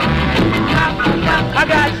 I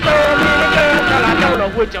got so many girls till I don't know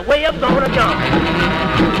which way I'm gonna jump.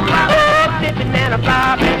 Oh, dipping and a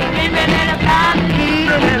bobbing, dipping and a bobbing,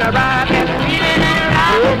 heaving and a rocking, heaving and a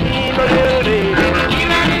rocking. Oh, me, my little baby,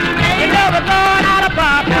 you know we're going out of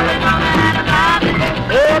pocket.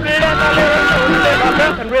 Oh, let my little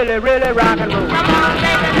I'm really, really rock and roll. Come on,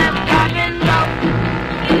 baby, let's rock and roll.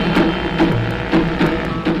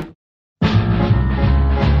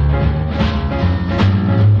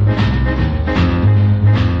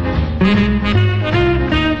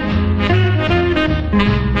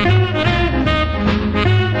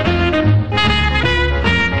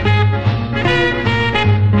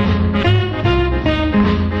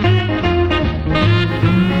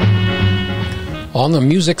 On the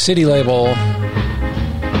Music City label,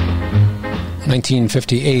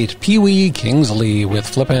 1958, Pee Wee Kingsley with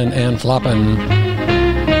Flippin' and Floppin'.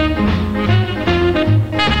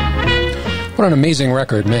 What an amazing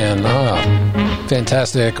record, man.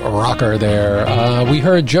 Fantastic rocker there. We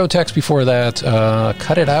heard Joe Tex before that,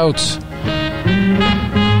 Cut It Out.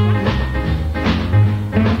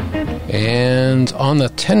 And on the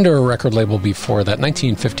Tender record label before that,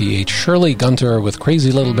 1958, Shirley Gunter with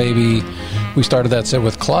Crazy Little Baby. We started that set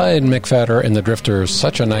with Clyde McPhatter and the Drifters,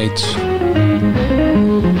 Such a Night.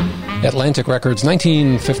 Atlantic Records,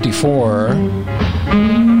 1954.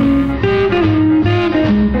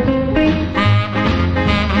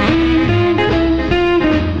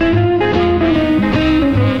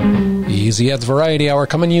 Easy Ed's Variety Hour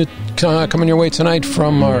coming your way tonight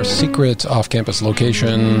from our secret off-campus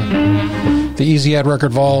location, the Easy Ed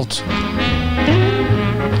Record Vault.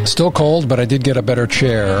 Still cold, but I did get a better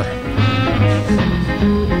chair.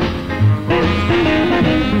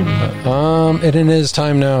 It is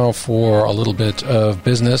time now for a little bit of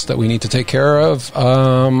business that we need to take care of.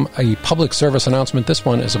 A public service announcement. This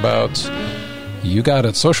one is about, you got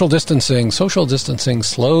it, social distancing. Social distancing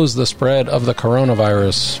slows the spread of the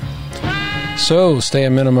coronavirus. So stay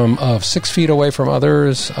a minimum of 6 feet away from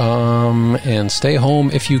others, and stay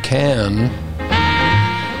home if you can.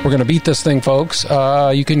 We're going to beat this thing, folks.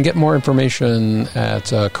 You can get more information at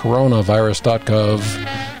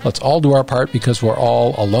coronavirus.gov. Let's all do our part because we're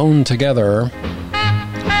all alone together.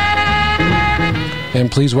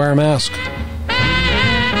 And please wear a mask.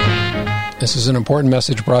 This is an important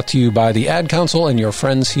message brought to you by the Ad Council and your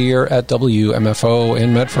friends here at WMFO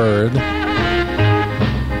in Medford.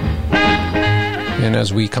 And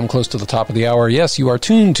as we come close to the top of the hour, yes, you are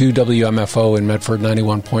tuned to WMFO in Medford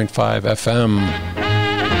 91.5 FM.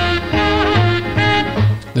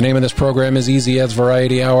 The name of this program is Easy Ed's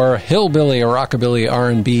Variety Hour, hillbilly, rockabilly,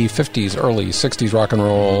 R&B, 50s, early 60s rock and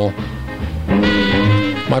roll.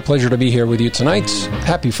 My pleasure to be here with you tonight.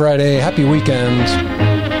 Happy Friday, happy weekend.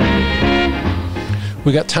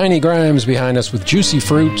 We got Tiny Grimes behind us with Juicy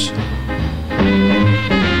Fruit.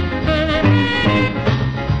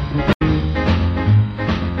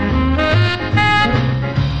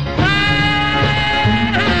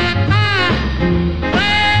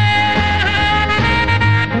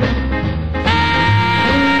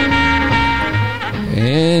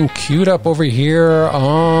 Queued up over here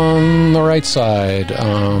on the right side.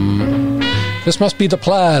 This must be the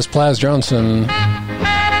Plaz Johnson.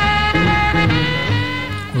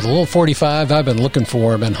 With a little 45 I've been looking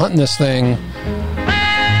for. I've been hunting this thing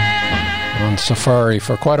on Safari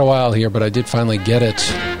for quite a while here, but I did finally get it.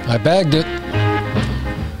 I bagged it.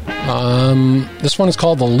 This one is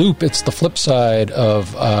called The Loop. It's the flip side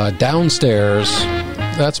of Downstairs.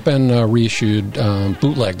 That's been reissued,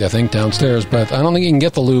 bootlegged, I think, downstairs, but I don't think you can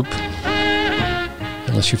get the loop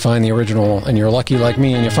unless you find the original, and you're lucky like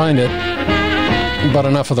me and you find it. But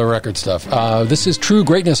enough of the record stuff. This is True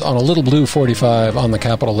Greatness on a Little Blue 45 on the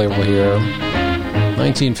Capitol label here.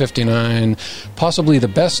 1959. Possibly the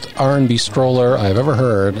best R&B stroller I've ever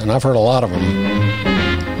heard, and I've heard a lot of them.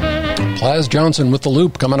 Plaz Johnson with The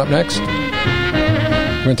Loop coming up next.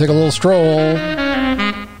 We're going to take a little stroll.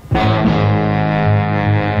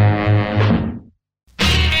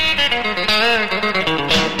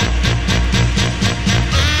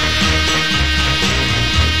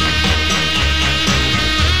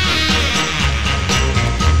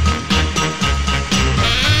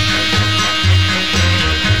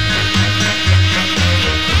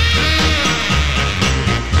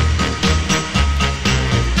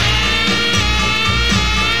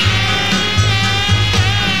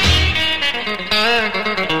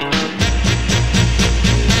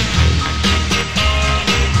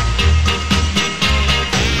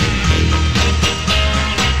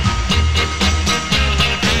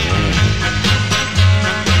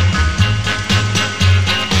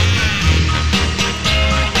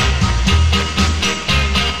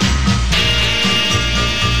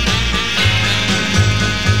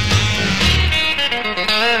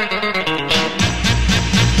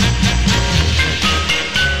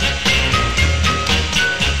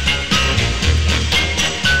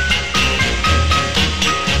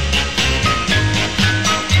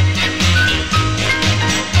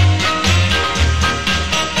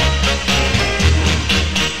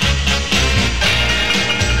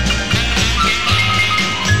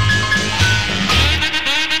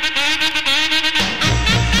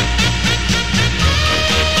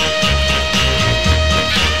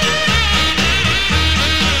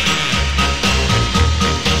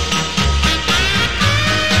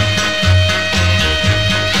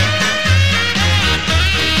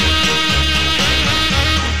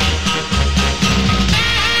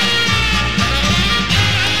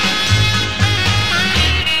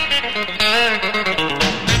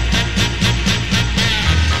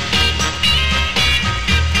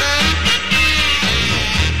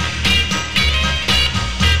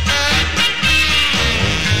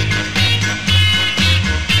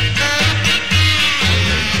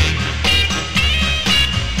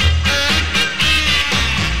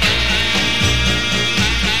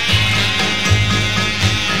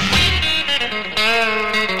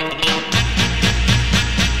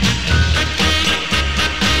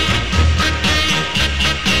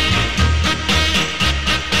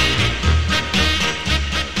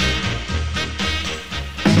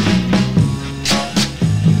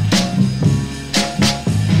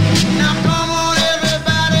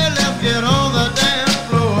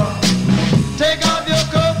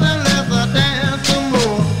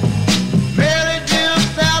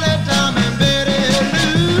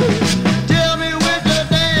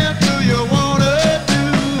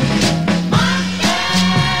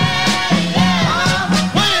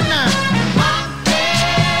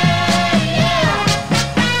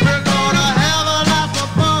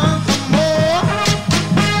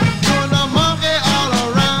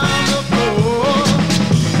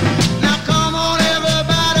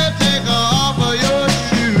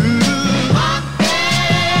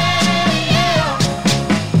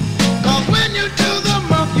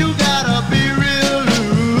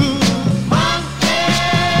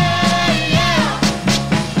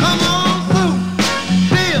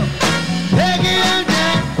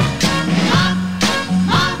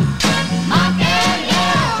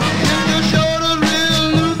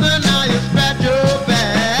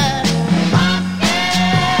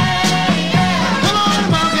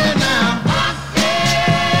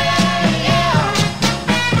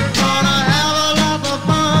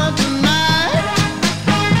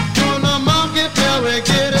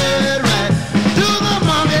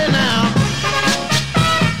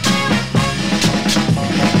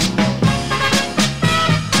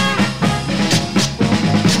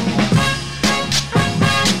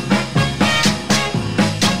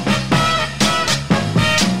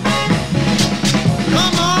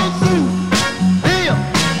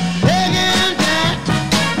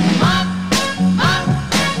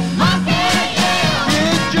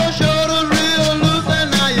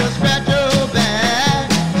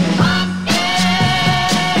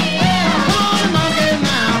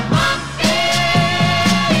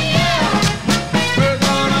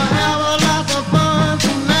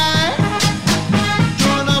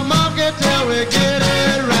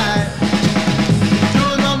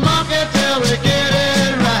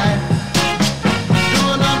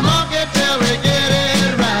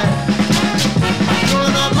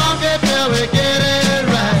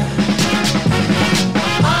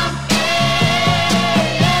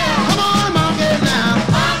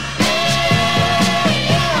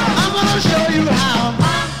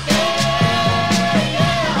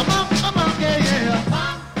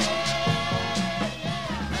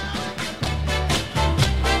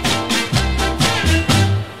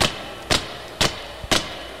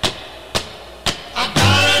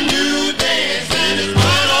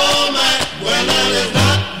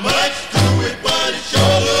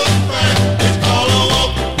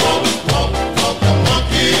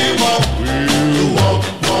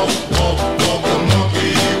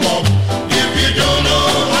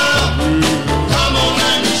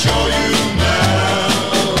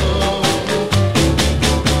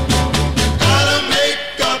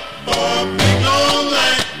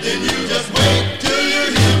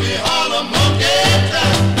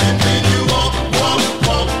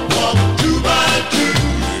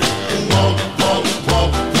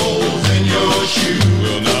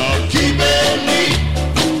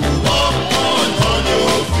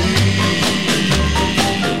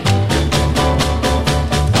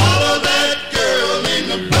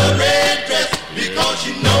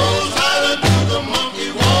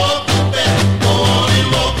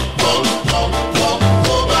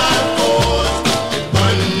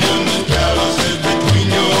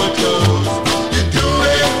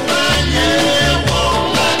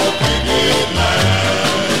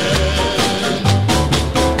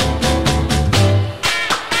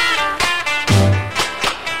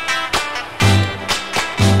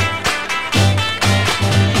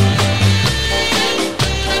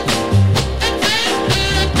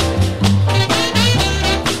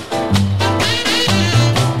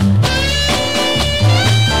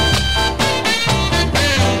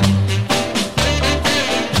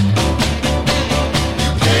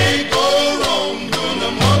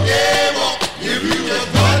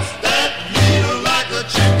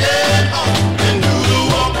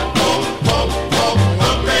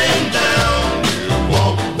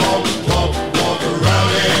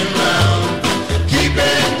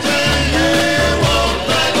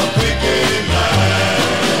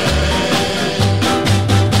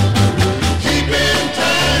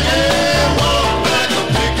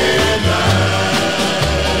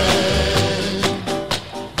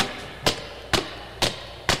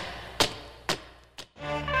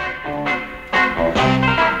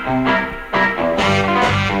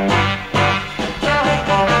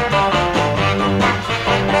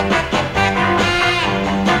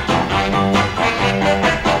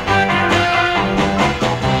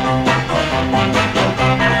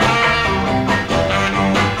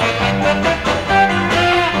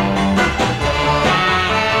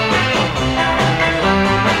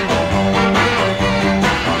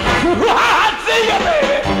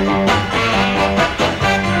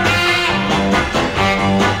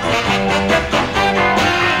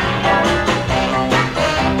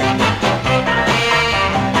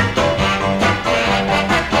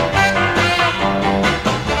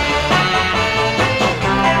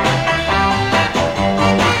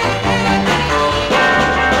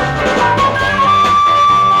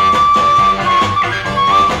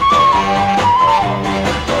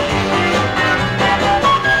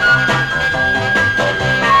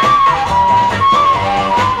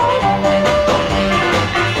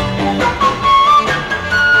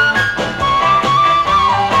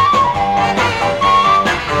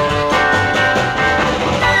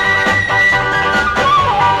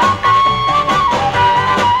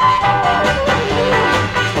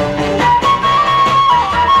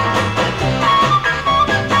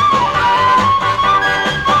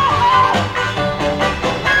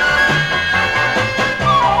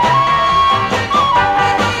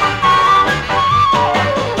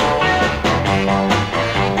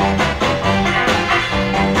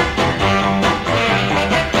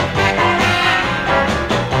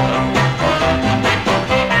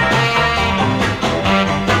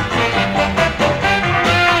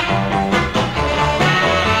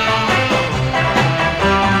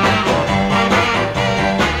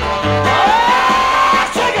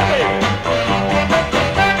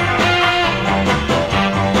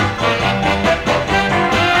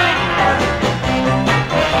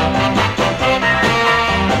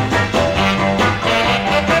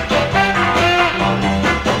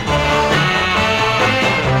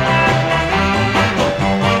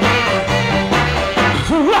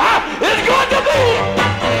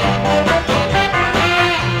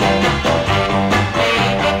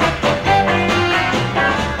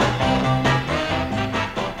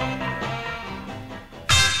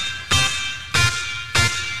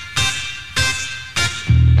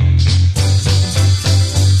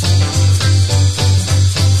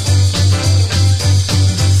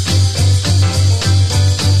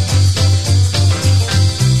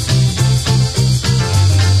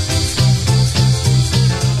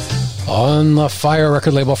 On the Fire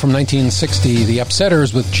record label from 1960, The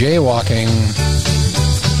Upsetters with Jaywalking.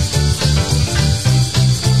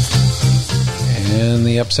 And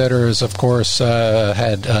the Upsetters, of course,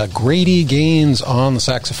 had Grady Gaines on the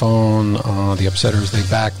saxophone. The Upsetters, they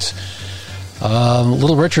backed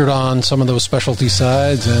Little Richard on some of those specialty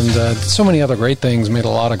sides, and so many other great things, made a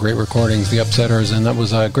lot of great recordings, the Upsetters. And that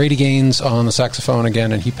was Grady Gaines on the saxophone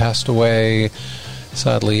again, and he passed away,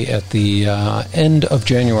 sadly, at the end of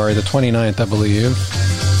January, the 29th, I believe.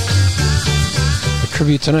 A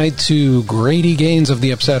tribute tonight to Grady Gaines of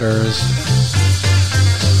the Upsetters.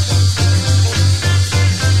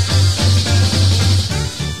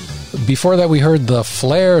 Before that, we heard the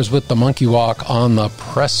Flares with the Monkey Walk on the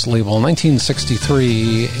Press label,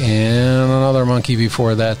 1963, and another monkey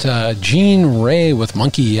before that, Gene Ray with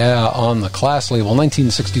Monkey Yeah on the Class label,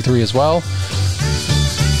 1963 as well.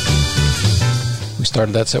 We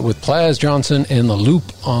started that set with Plaz Johnson and The Loop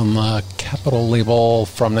on the Capitol label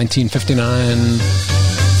from 1959.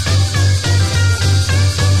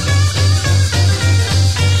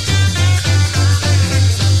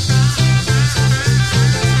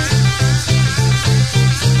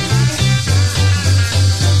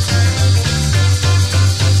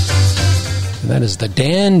 And that is the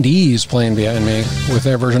Dandies playing behind me with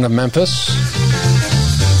their version of Memphis.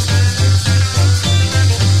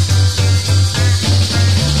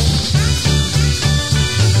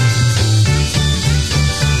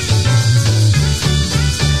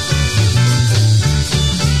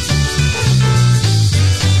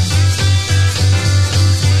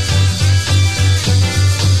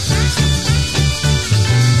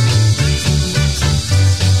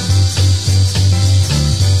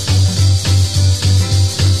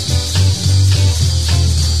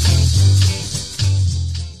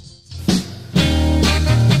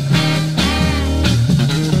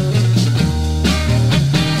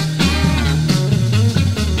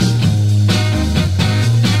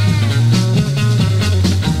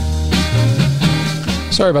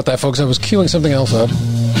 Sorry about that, folks. I was queuing something else up.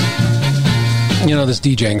 You know, this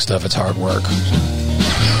DJing stuff, it's hard work.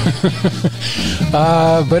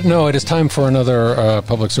 But no, it is time for another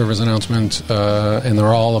public service announcement, and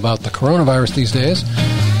they're all about the coronavirus these days.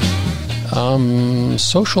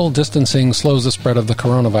 Social distancing slows the spread of the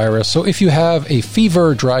coronavirus. So if you have a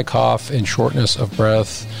fever, dry cough, and shortness of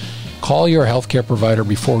breath, call your healthcare provider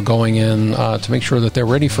before going in to make sure that they're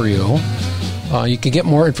ready for you. You can get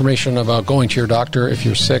more information about going to your doctor if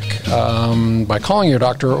you're sick by calling your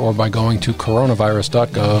doctor or by going to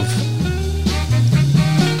coronavirus.gov.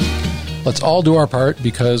 Let's all do our part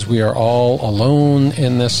because we are all alone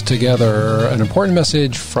in this together. An important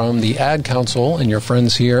message from the Ad Council and your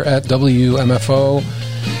friends here at WMFO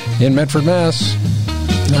in Medford, Mass.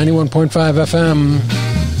 91.5 FM.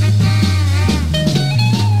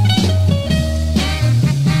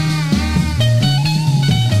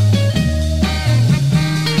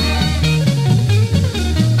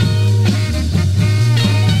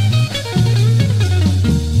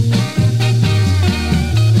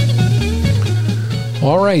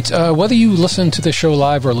 All right. Whether you listen to the show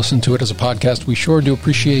live or listen to it as a podcast, we sure do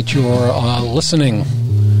appreciate your listening.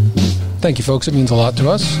 Thank you, folks. It means a lot to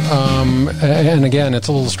us. And again, it's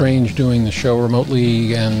a little strange doing the show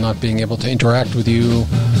remotely and not being able to interact with you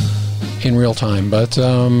in real time. But,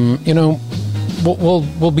 you know,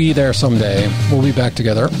 we'll be there someday. We'll be back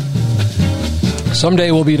together. Someday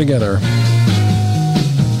we'll be together.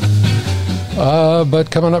 But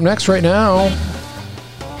coming up next right now,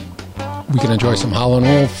 we can enjoy some Howlin'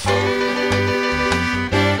 Wolf.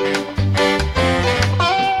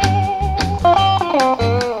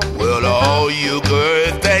 Well, all you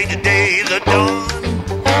girls think the days are done.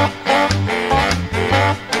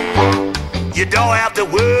 You don't have to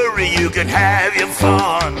worry, you can have your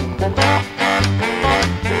fun.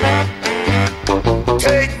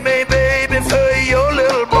 Take me, baby, for your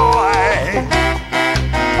little boy.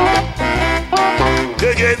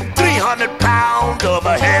 To get 300 pounds of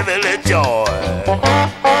a heavily joy.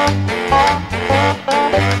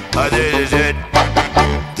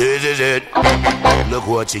 This is it, look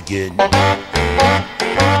what you get.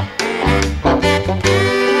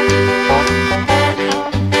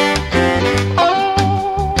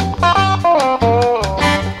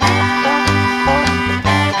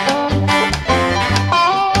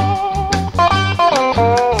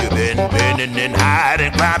 You've been bending and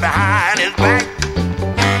hiding right behind his back.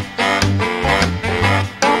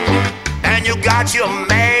 And you got your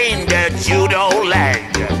mane that you don't like.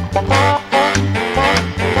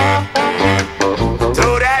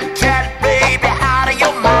 Throw that cat, baby, out of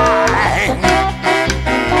your mind.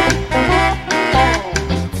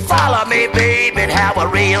 Follow me, baby, and have a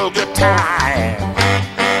real good time.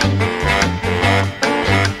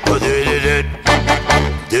 Oh, this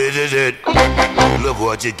is it, look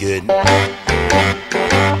what you get.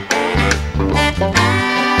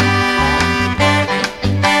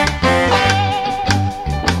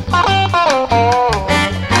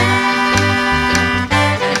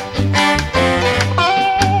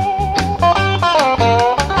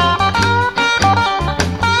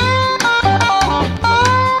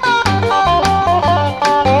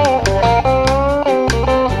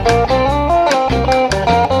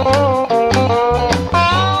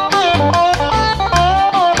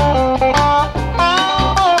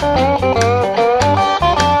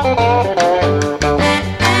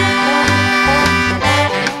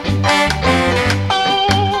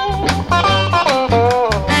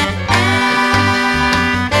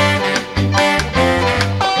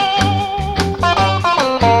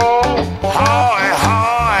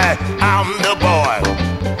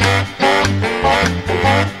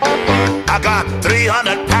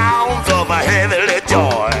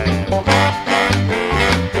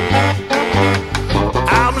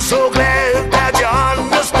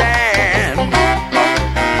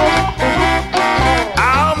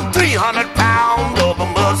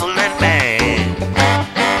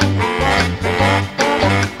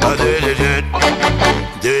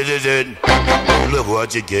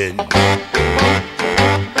 What you get?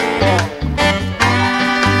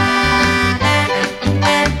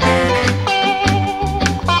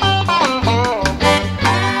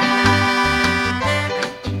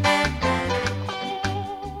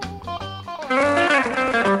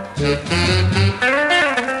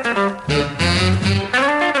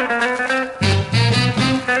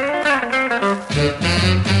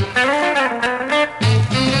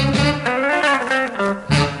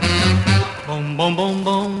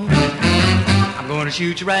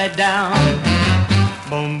 Shoot you right down,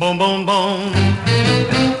 boom, boom, boom, boom,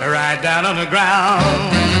 right down on the ground,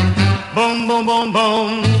 boom, boom, boom,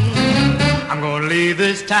 boom, I'm gonna leave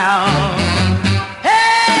this town.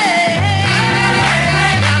 Hey, hey,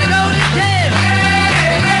 hey, gotta go to jail.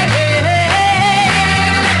 Hey, hey, hey,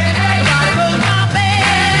 hey, gotta go to my bed.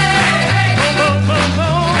 Boom, boom, boom,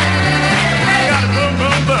 boom, gotta boom,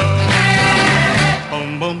 boom,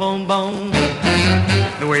 boom, boom, boom, boom.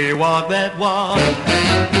 The way you walk that walk,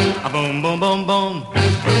 a boom, boom, boom, boom.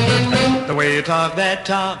 The way you talk that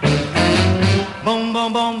talk, boom,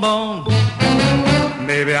 boom, boom, boom.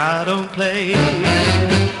 Baby, I don't play.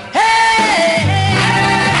 Hey, hey,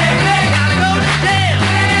 hey, gotta go to jail.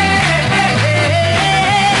 Hey, hey, hey,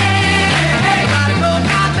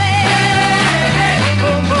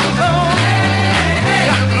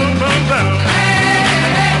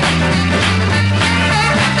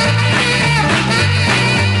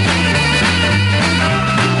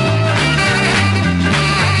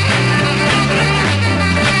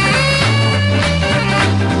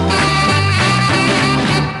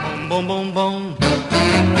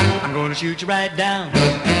 you right down.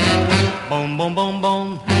 Boom, boom, boom,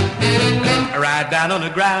 boom. Right down on the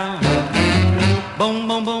ground. Boom,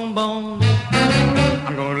 boom, boom, boom.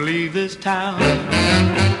 I'm gonna leave this town.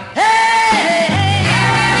 Hey, hey, hey,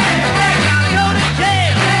 hey, gotta go to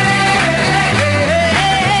jail. Hey, hey,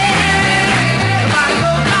 hey, hey, somebody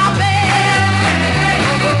go my bed.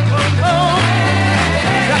 Boom, boom, boom,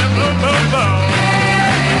 gotta boom, boom, boom.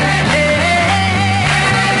 Hey, hey, hey,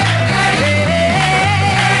 hey, hey, hey,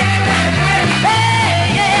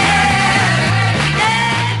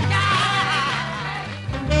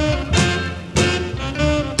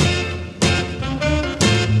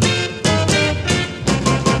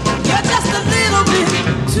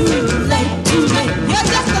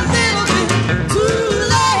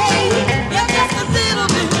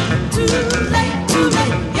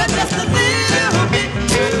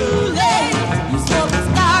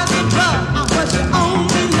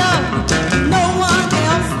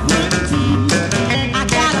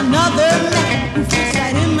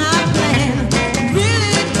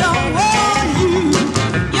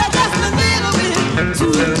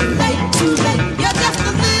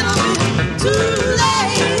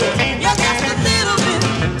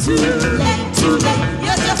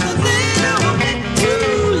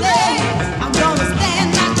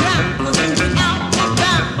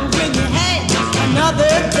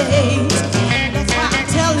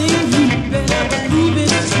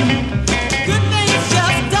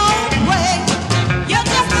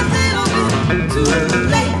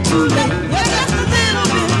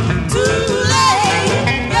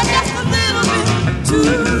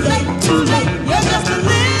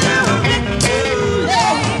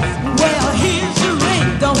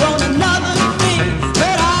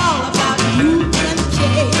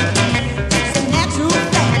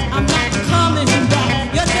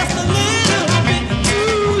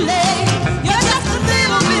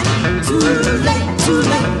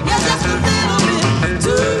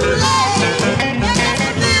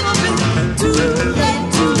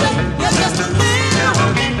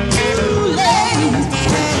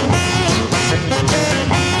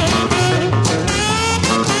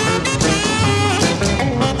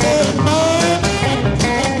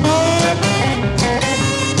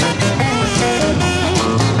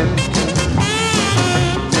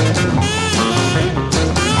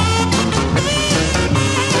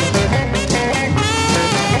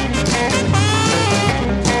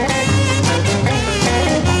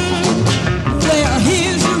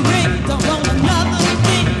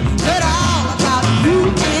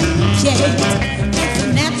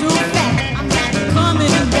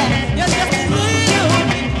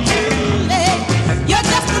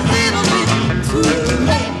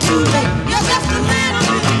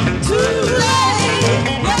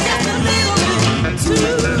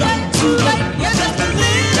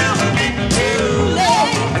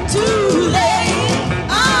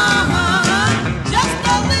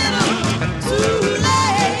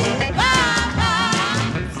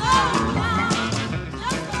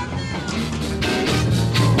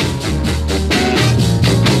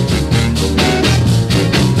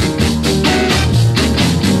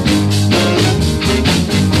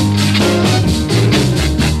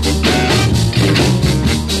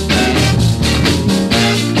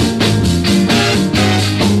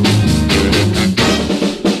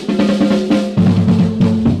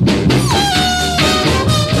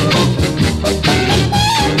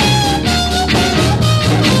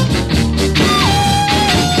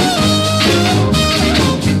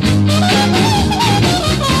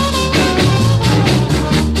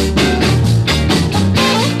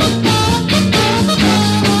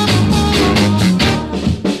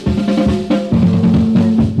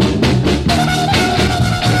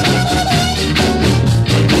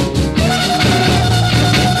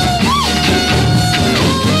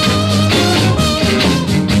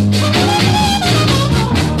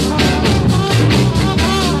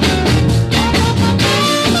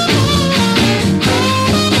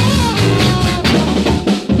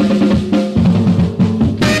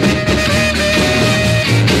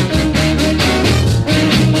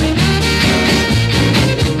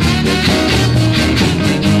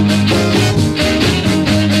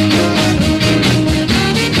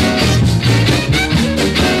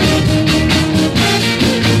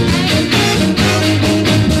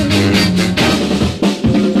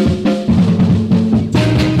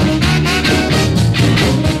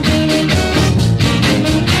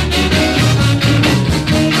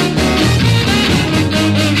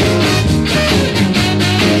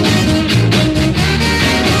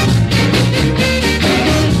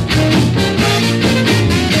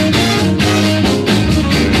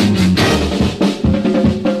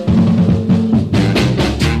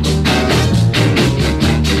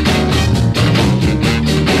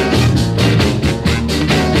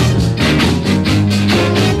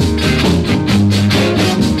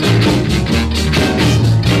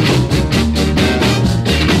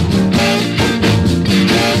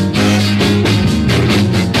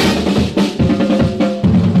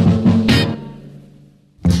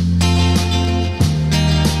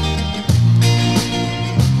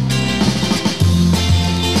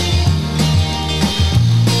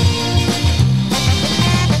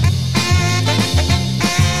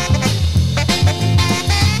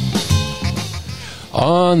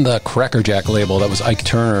 On the Cracker Jack label, that was Ike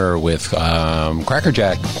Turner with Cracker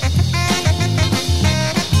Jack.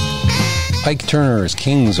 Ike Turner's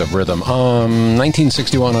Kings of Rhythm.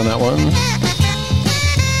 1961 on that one.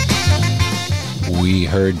 We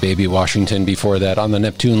heard Baby Washington before that on the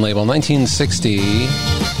Neptune label, 1960.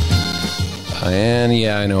 And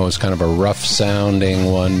yeah, I know it was kind of a rough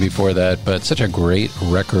sounding one before that, but such a great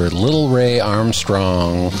record. Little Ray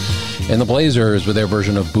Armstrong and the Blazers with their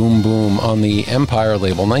version of Boom Boom on the Empire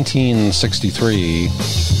label, 1963. I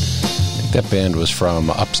think that band was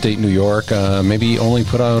from upstate New York. Maybe only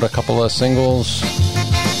put out a couple of singles.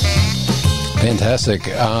 Fantastic.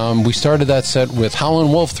 We started that set with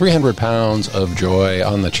Howlin' Wolf, 300 Pounds of Joy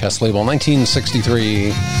on the Chess label,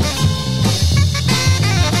 1963.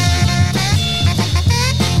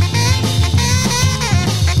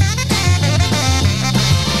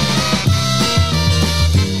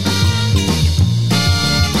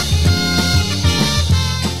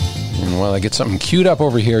 While I get something queued up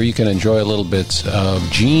over here, you can enjoy a little bit of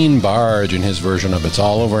Gene Barge and his version of It's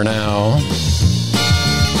All Over Now.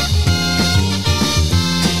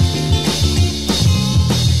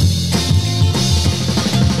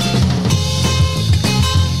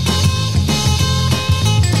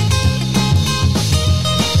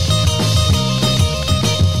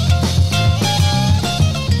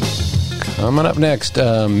 Coming up next,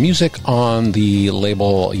 music on the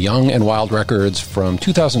label Young and Wild Records from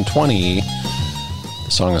 2020. The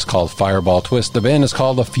song is called Fireball Twist. The band is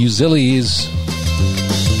called the Fusillis.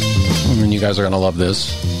 And you guys are going to love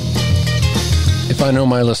this. If I know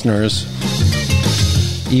my listeners,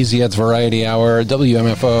 Easy Ed's Variety Hour,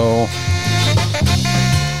 WMFO.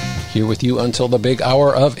 Here with you until the big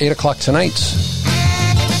hour of 8 o'clock tonight.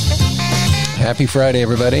 Happy Friday,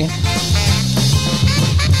 everybody.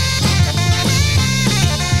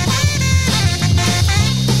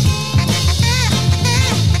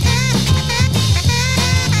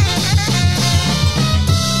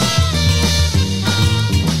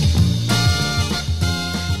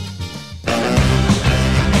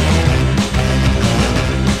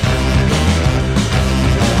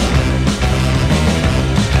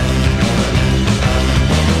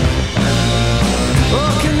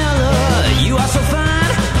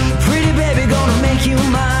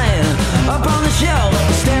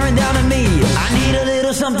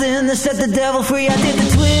 To set the devil free, I did the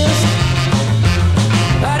twist.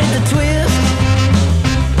 I did the twist.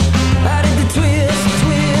 I did the twist,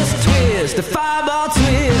 twist, twist. The fireball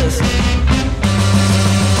twist.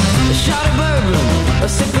 A shot of bourbon, a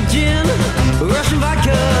sip of gin, a Russian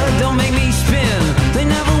vodka, don't make me spin. They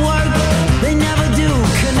never work, they never do.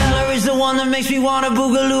 Canela is the one that makes me wanna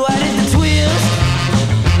boogaloo. I did the twist.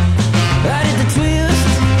 I did the twist.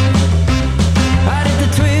 I did the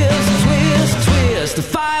twist, twist, twist. The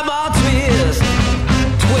fireball twist.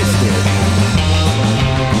 Twisted.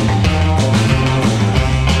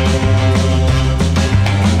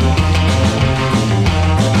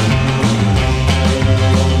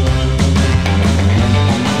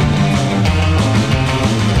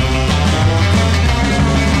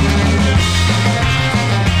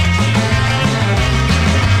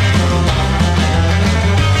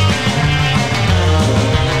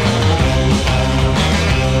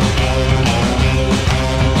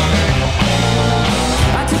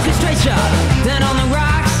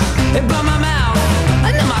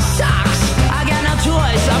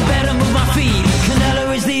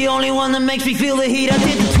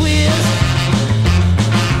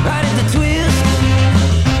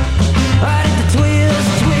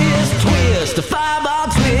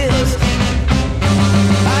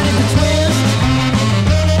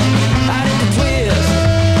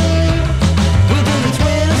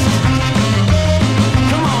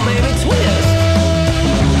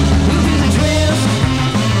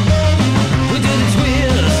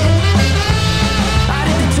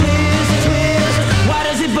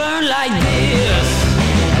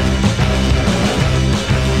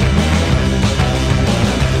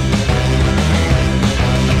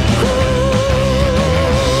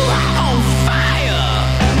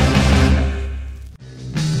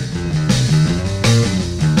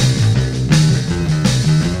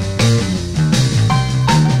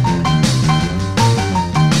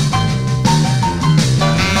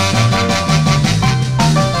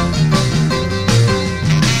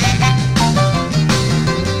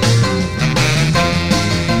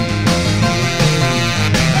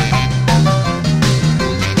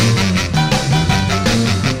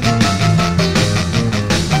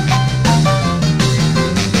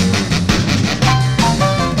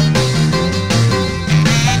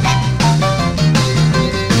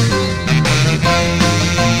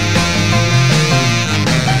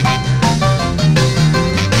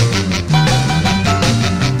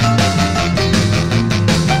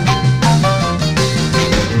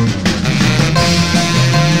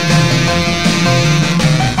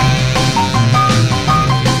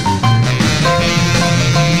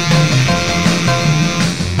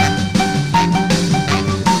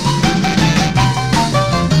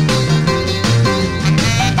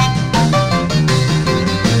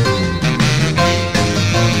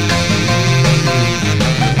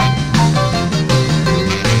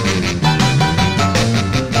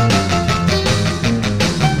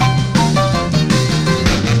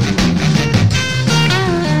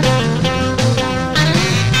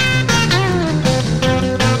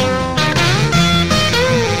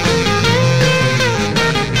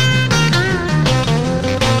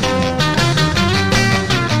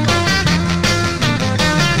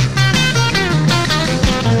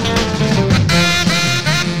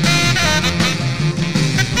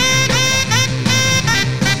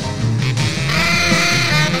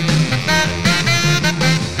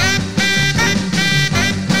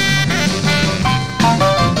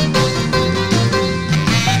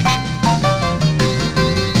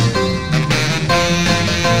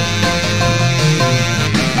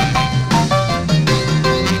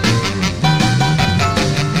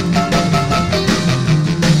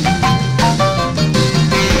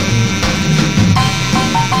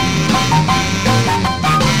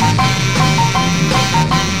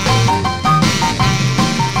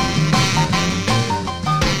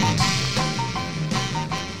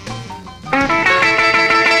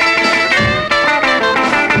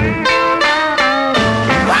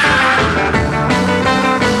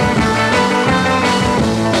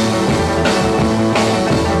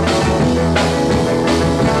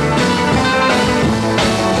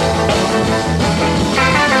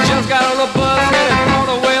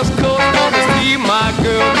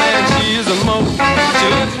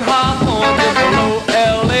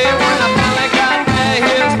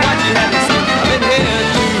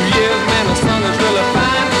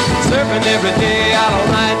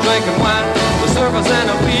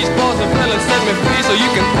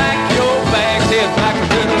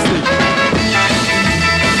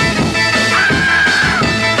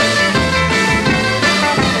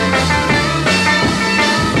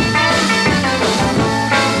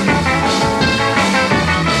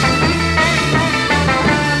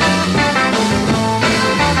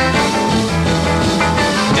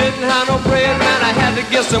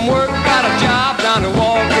 work, got a job down at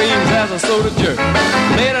Walgreens as a soda jerk.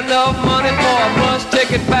 Made enough money for a bus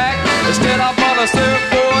ticket back. Instead I bought a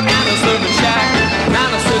surfboard and a surfing shack. Now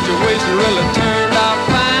the situation really turned out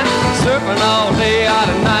fine. Surfing all day,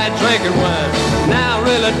 out at night, drinking wine. Now I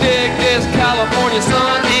really dig this California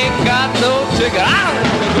sun. Ain't got no ticket, I don't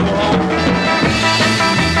want to go home.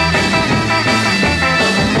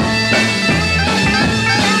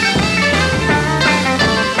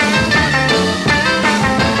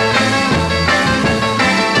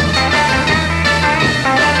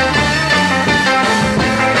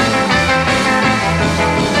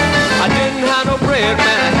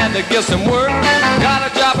 To get some work, got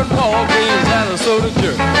a job at Walgreens as a soda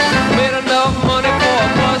jerk. Made enough money for a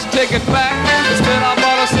bus ticket back. Instead I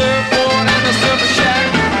bought a surfboard and a surfing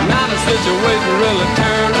shack. Now the situation really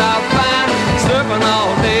turned out fine. Surfing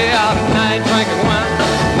all day, out at night, drinking wine.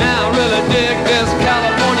 Now I really dig this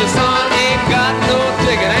California sun. Ain't got no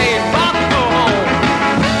ticket, ain't about to go home.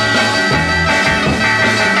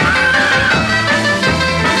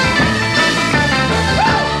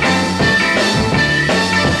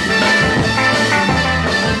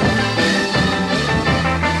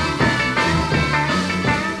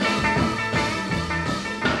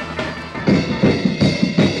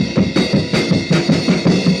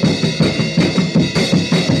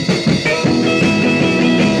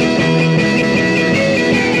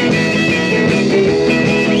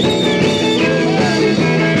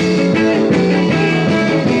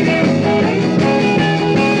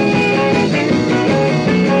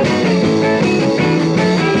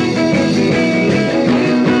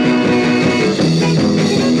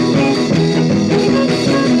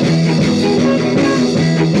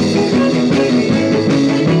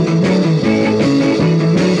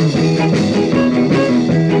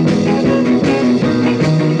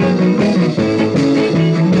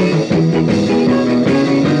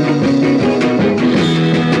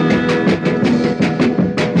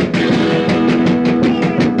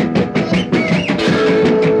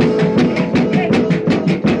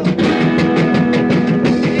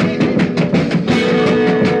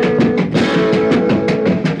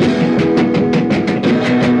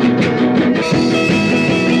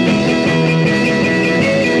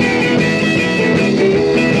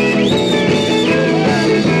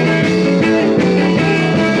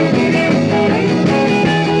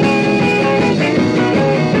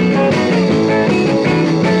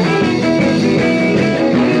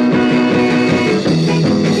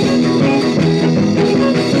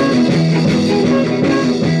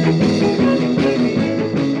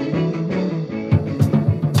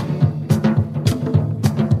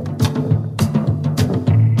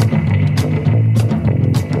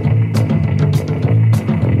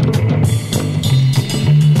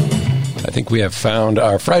 We have found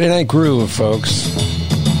our Friday Night Groove, folks.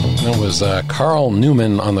 That was Carl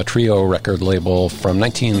Newman on the Trio record label from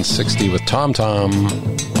 1960 with Tom Tom.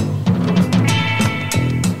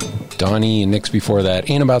 Donnie and Nix before that.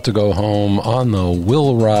 Ain't About to Go Home on the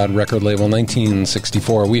Will Rod record label,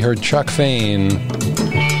 1964. We heard Chuck Fain,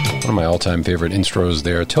 one of my all-time favorite intros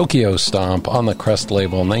there. Tokyo Stomp on the Crest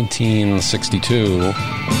label, 1962.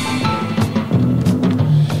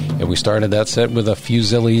 We started that set with a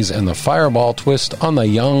Fusillis and the Fireball Twist on the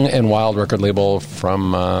Young and Wild record label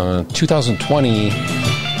from 2020.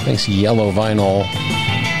 Nice yellow vinyl.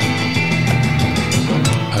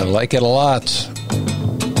 I like it a lot.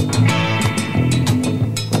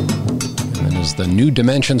 And then there's the New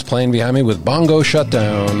Dimensions playing behind me with Bongo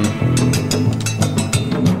Shutdown.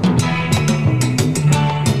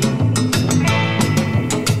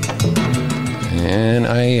 And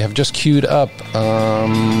I have just queued up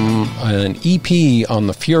an EP on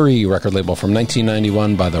the Fury record label from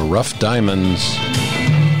 1991 by the Rough Diamonds.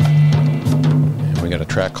 And we got a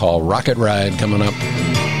track called Rocket Ride coming up.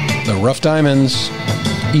 The Rough Diamonds,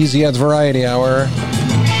 Easy Ad's Variety Hour.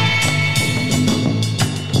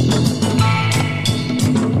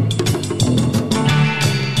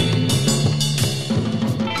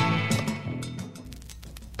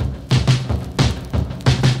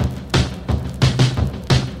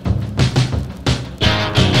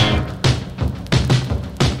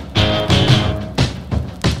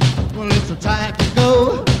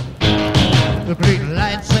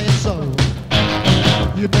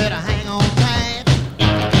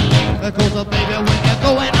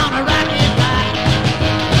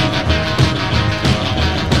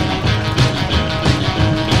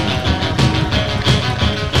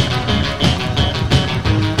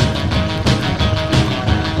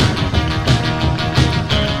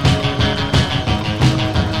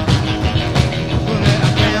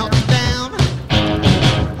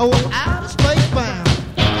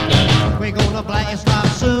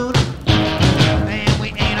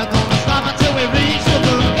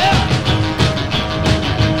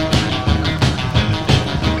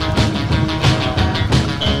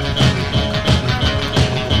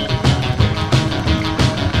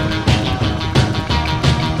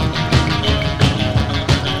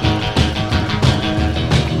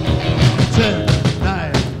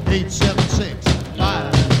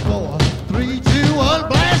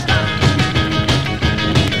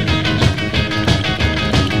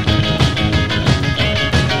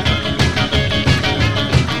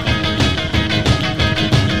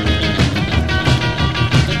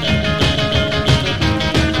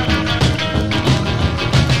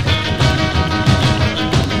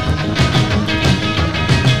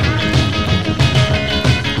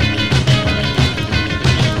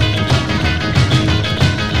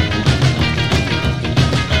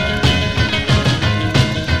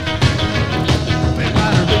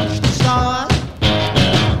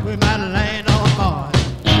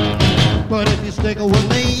 twinkle with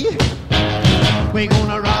me. We're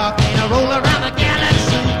gonna rock and roll around the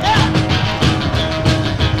galaxy.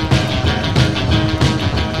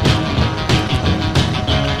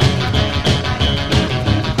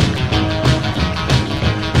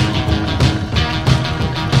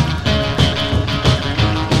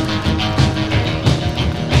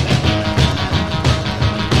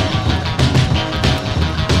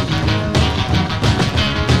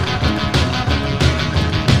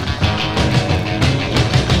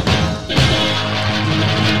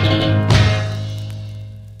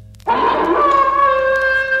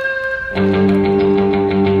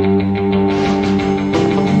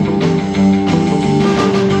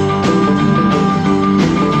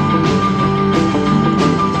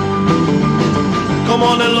 Come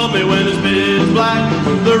on and love me when it's pitch black.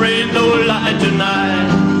 There ain't no light tonight.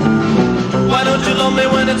 Why don't you love me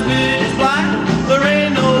when it's pitch black? There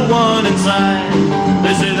ain't no one inside.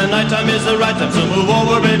 They say the nighttime is the right time, so move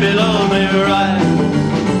over, baby, love me right.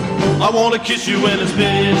 I wanna kiss you when it's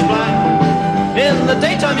pitch black. In the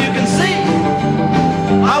daytime you can see.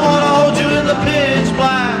 I wanna hold you in the pitch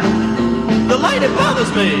black. The light, it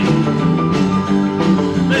bothers me.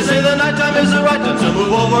 They say the nighttime is the right time, so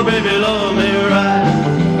move over, baby, love me right.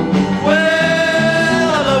 Well,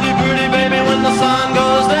 I love you pretty, baby, when the sun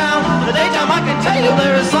goes down. In the daytime I can tell you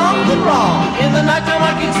there is something wrong. In the nighttime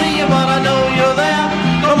I can see you, but I know you're there.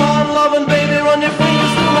 Come on, loving baby, run your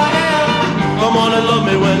fingers through my hair. Come on and love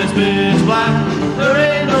me when it's pitch black. There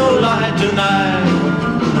ain't no light tonight.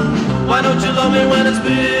 Why don't you love me when it's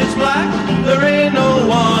pitch black? There ain't no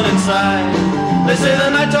one inside. They say the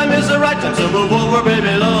nighttime is the right time, so move over,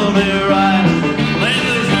 baby, love me right. Ladies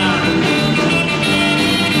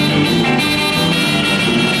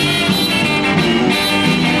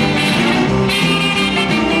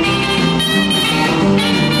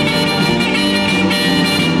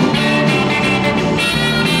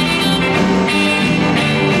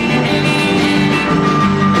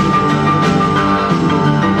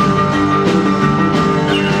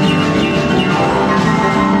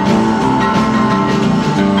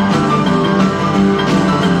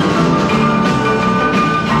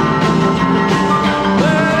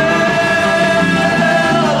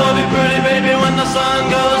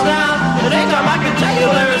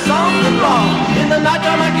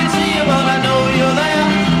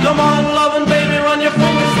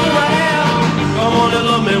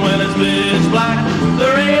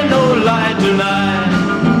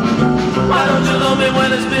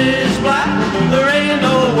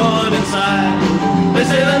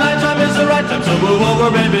so move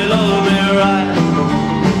over, baby, love me right.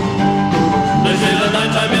 They say the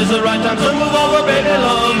nighttime is the right time, so move over, baby,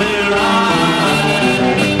 love me right.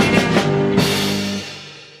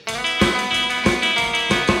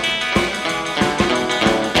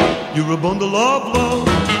 You're a bundle of love,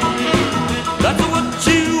 that's what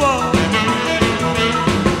you are.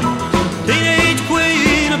 Teenage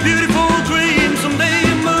queen, a beautiful dream, someday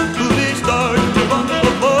a movie star. You're a bundle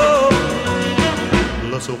of love,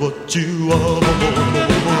 that's what you are.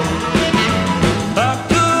 How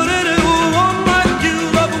could anyone like you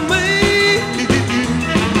love me?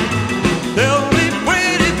 Tell me,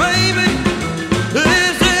 pretty baby,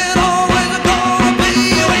 is it always gonna be?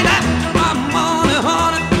 You ain't after my money,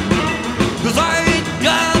 honey, 'cause I ain't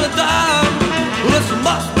got a dime. This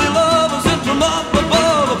must be love sent from up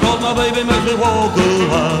above, 'cause my baby makes me walk a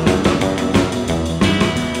while.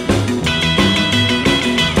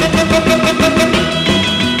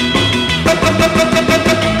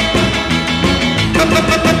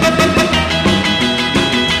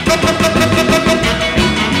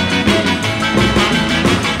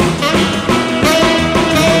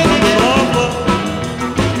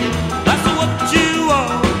 That's what you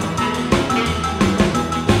are.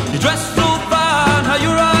 You dress so fine, how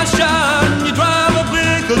your eyes shine. You drive a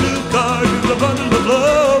big new car, you're a bundle of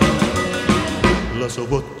love. That's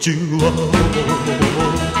what you are.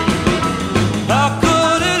 How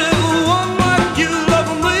could anyone like you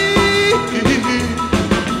love me?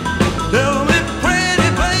 Tell me, pretty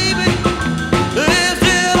baby, is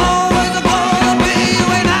it always gonna be? You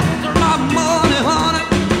ain't after my money, honey,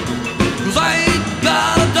 'cause I ain't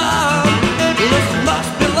got a dime. This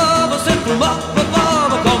must be love sent from up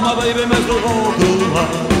above, 'cause my baby makes me walk a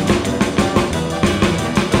while.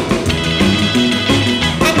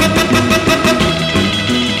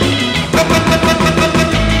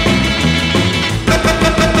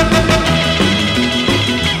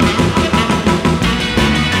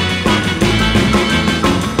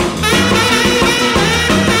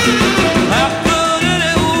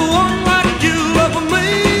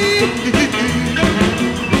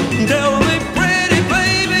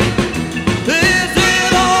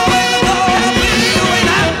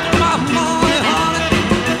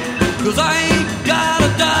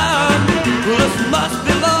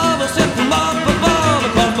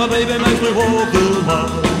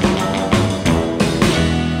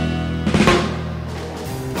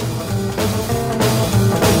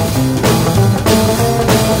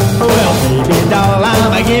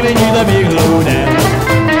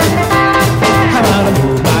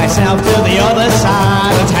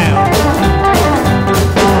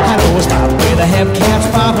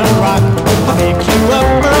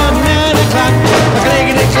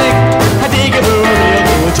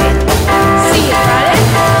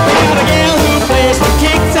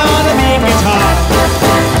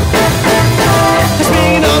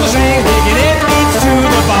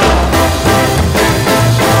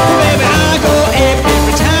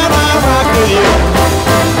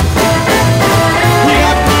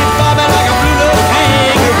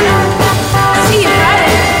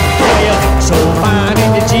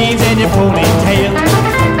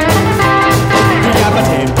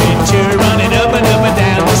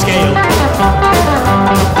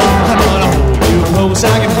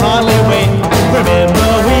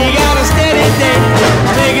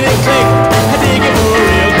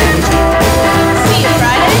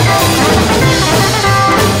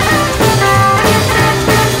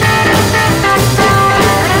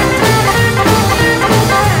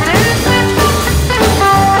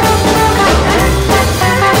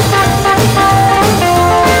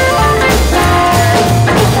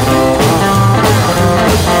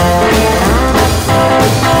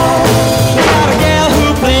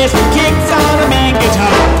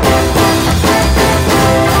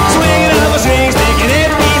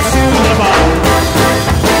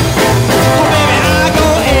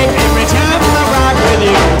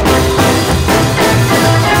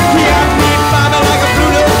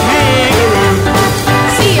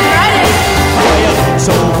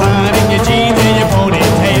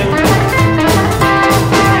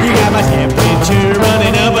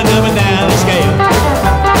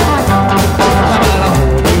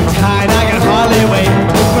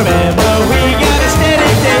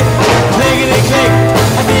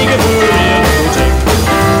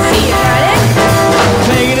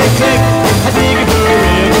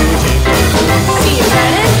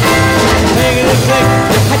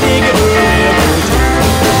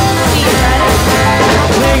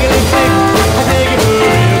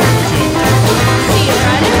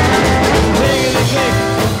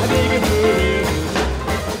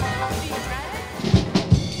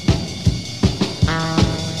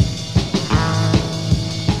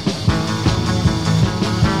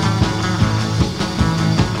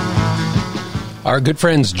 Our good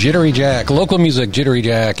friends Jittery Jack, local music, Jittery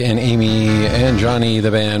Jack and Amy and Johnny,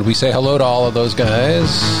 the band. We say hello to all of those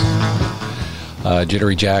guys.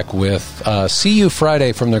 Jittery Jack with See You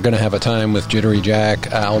Friday from their Gonna Have a Time with Jittery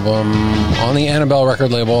Jack album on the Annabelle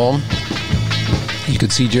record label. You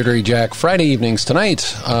could see Jittery Jack Friday evenings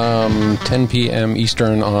tonight, 10 p.m.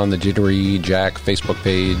 Eastern on the Jittery Jack Facebook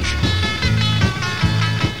page.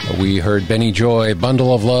 We heard Benny Joy,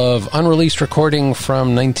 Bundle of Love, unreleased recording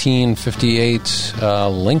from 1958.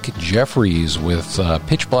 Link Jeffries with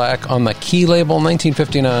Pitch Black on the Key label,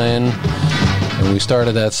 1959. And we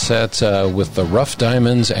started that set with the Rough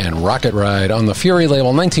Diamonds and Rocket Ride on the Fury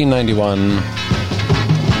label, 1991.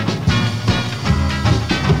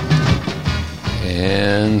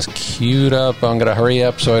 And queued up, I'm going to hurry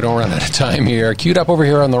up so I don't run out of time here. Queued up over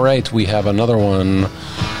here on the right, we have another one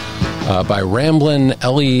by Ramblin'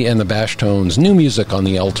 Ellie and the Bash Tones. New music on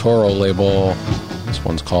the El Toro label. This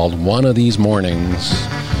one's called One of These Mornings.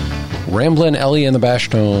 Ramblin' Ellie and the Bash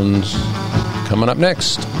Tones. Coming up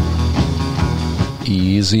next,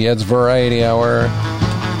 Easy Ed's Variety Hour.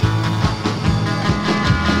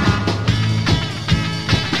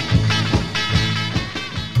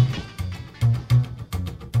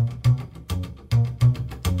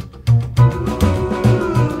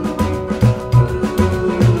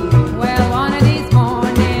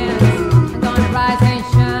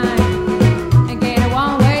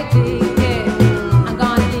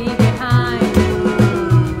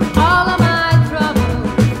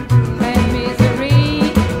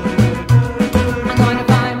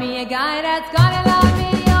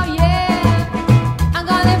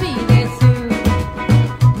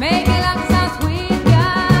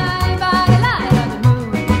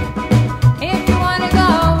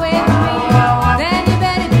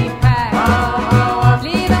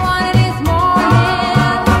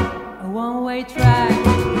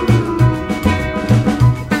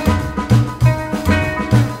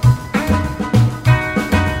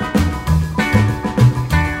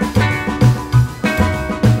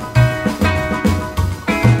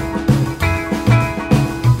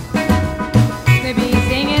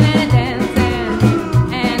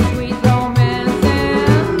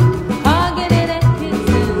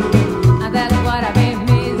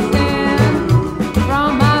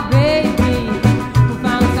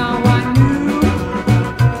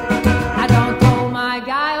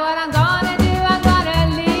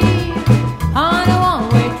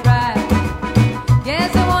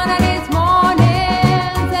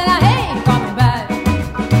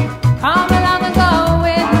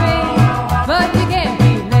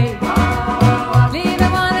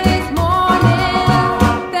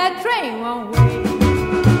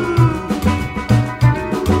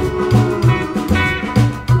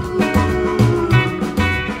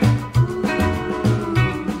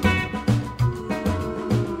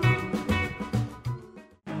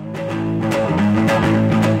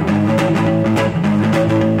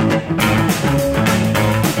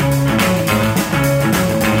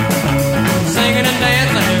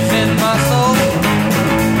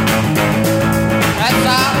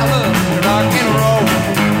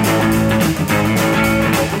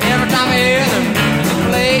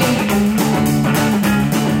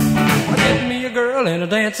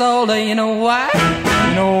 All day, you know why?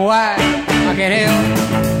 You know why? I can't help.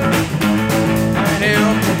 I can't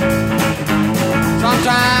help.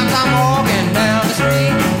 Sometimes I'm walking down the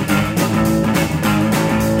street.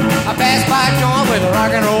 I pass by a joint with a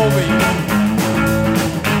rock and roll beat.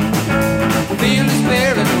 Feel the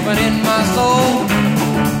spirit moving in my soul.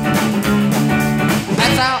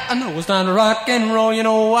 That's how I know it's time to rock and roll. You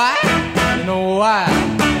know why? You know why?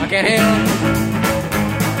 I can't help.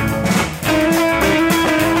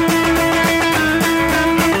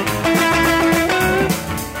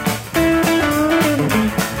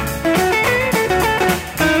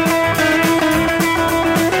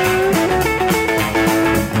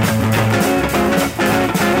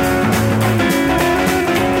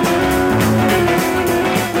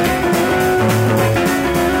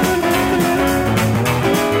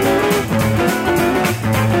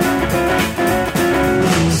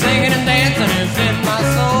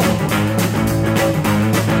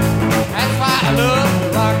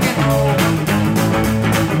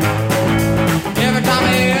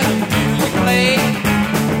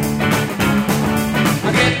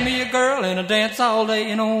 Dance all day,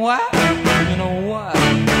 you know why? You know why? I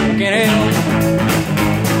can't help.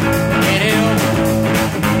 I can't help.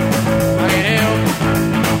 I can't help.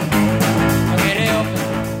 I can't help.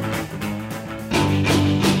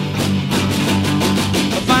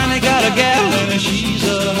 I finally got a gal and she's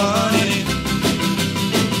a honey.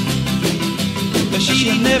 But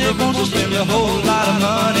she never wants to spend a whole lot of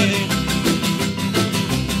money.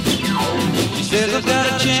 She says I've got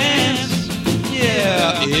a chance,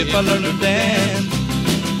 yeah, if I learn to dance.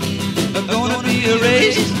 I'm gonna be a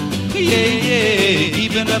race, yeah,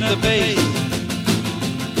 keeping up the pace.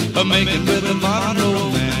 I'm making with a modern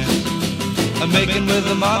romance. I'm making with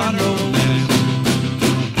a modern romance.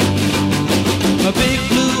 My big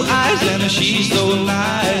blue eyes and she's so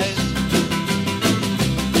nice,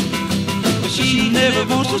 but she never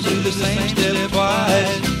wants to do the same step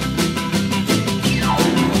twice.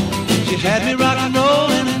 She had me rock and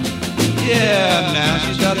rolling, yeah, now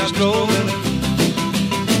she's got me strolling.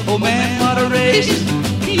 Oh man, what a race,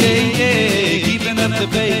 yeah, keeping up the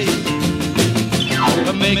pace.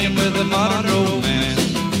 I'm making with a modern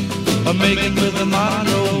romance. I'm making with a modern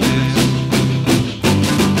romance.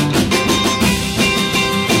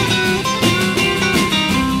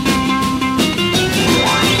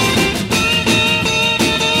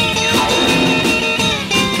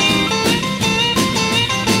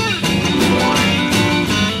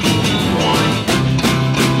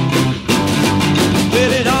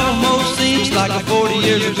 Well, it almost seems like 40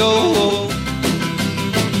 years ago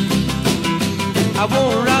I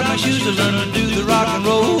wore out my shoes to learn to do the rock and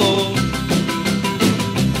roll.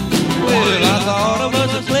 Well, I thought I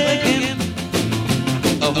was a clicking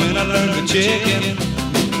when I learned the chicken.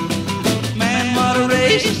 Man, what a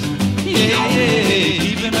race, yeah,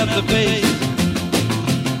 keeping up the pace.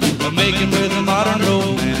 I'm making with a modern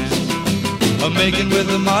romance. I'm making with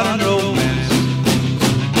a modern romance.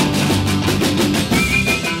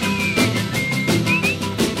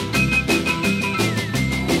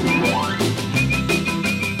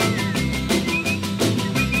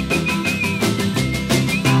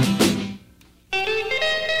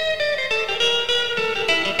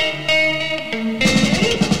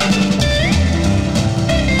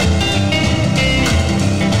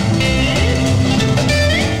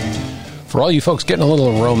 For all you folks getting a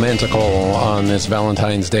little romantical on this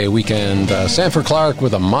Valentine's Day weekend, Sanford Clark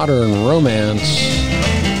with a modern romance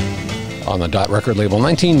on the Dot record label,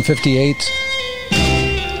 1958.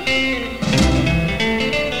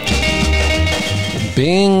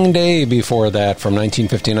 Bing Day before that from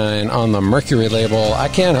 1959 on the Mercury label. I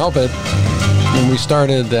Can't Help It. And we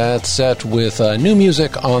started that set with new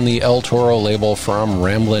music on the El Toro label from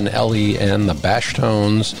Ramblin' Ellie and the Bash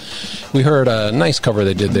Tones. We heard a nice cover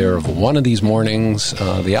they did there of One of These Mornings.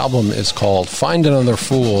 The album is called Find Another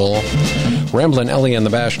Fool, Ramblin' Ellie and the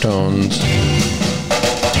Bash Tones.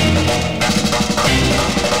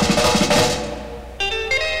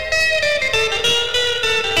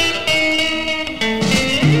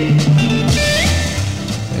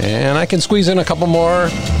 And I can squeeze in a couple more.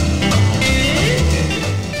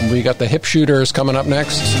 We got the Hip Shooters coming up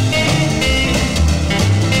next.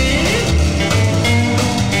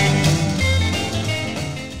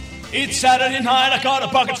 It's Saturday night, I got a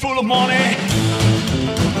bucket full of money.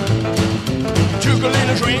 Took a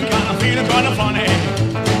little drink and I'm feeling kind of funny.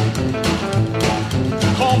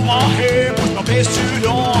 Comb my hair, put my best suit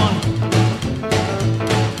on.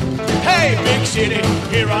 Hey, big city,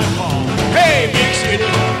 here I come. Hey, big city,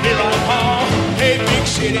 here I come. Hey, big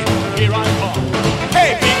city, here I come.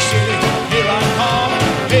 Hey, big city, here I come.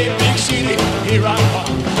 Hey, big city, here I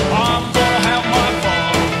come. I'm gonna have my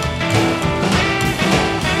fun.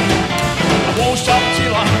 I won't stop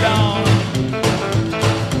till I'm down.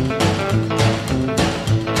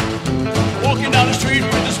 Walking down the street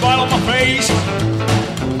with a smile on my face,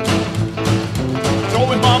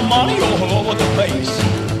 throwing my money all over the place.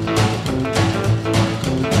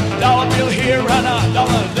 Dollar bill here and a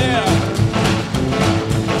dollar there.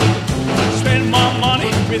 Spend my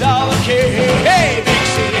money without a care. Hey, big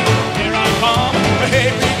city, here I come. Hey,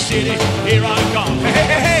 big city, here I come.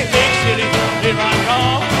 Hey, big city, here I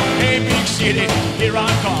come. Hey, big city, here I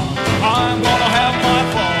come. I'm gonna have my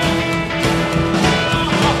fun.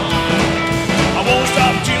 I won't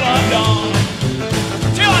stop till I'm done.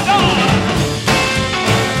 Till I'm done.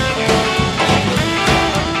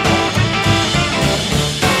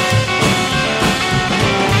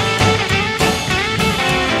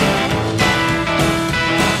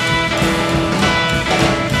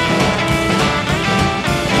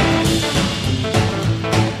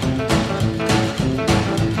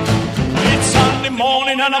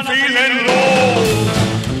 And I'm feeling low.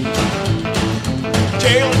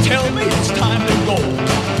 Jail tell me it's time to go.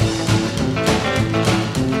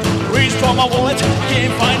 Reach for my wallet,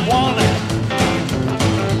 can't find one.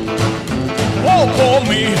 Oh, call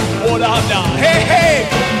me what I've done. Hey, hey,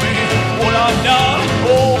 call me what I've done.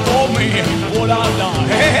 Oh, call me what I've done.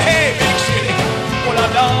 Hey, hey, big city, what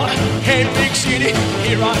I've done. Hey, big city,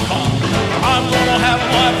 here I come. I'm gonna have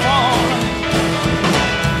my fun.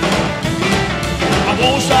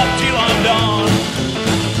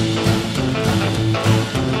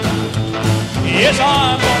 Yes,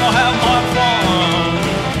 I'm gonna have my fun.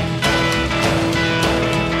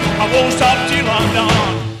 I won't stop till I'm done.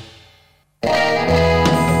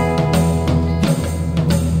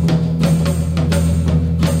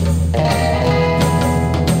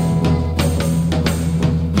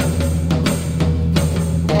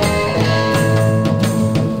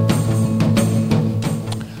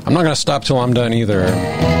 I'm not going to stop till I'm done either.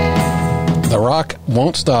 The rock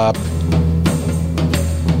won't stop.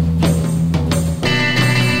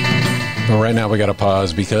 But right now we got to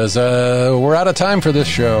pause because we're out of time for this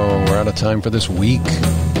show. We're out of time for this week.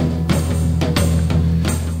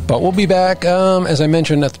 But we'll be back. As I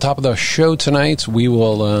mentioned at the top of the show tonight, we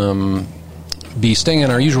will be staying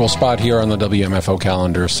in our usual spot here on the WMFO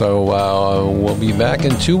calendar. So we'll be back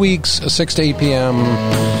in 2 weeks, 6 to 8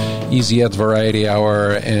 p.m., Easy Ed's Variety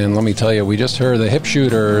Hour. And let me tell you, we just heard the Hip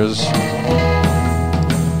Shooters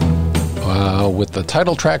with the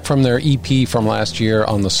title track from their EP from last year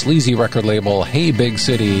on the sleazy record label Hey Big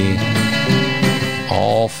City.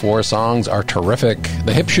 All 4 songs are terrific.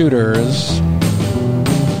 The Hip Shooters.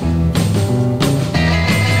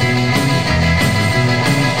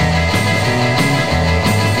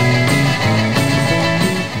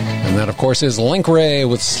 And that, of course, is Link Ray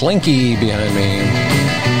with Slinky behind me.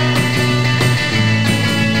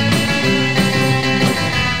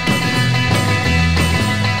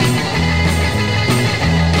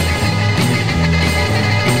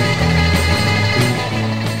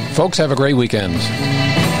 Folks, have a great weekend.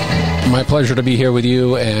 My pleasure to be here with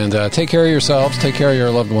you, and take care of yourselves, take care of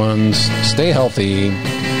your loved ones, stay healthy,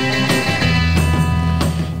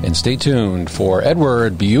 and stay tuned for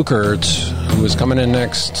Edward Buchert, who is coming in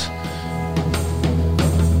next.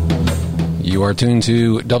 You are tuned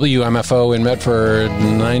to WMFO in Medford,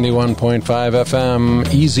 91.5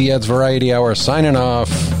 FM, Easy Ed's Variety Hour, signing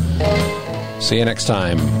off. See you next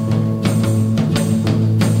time.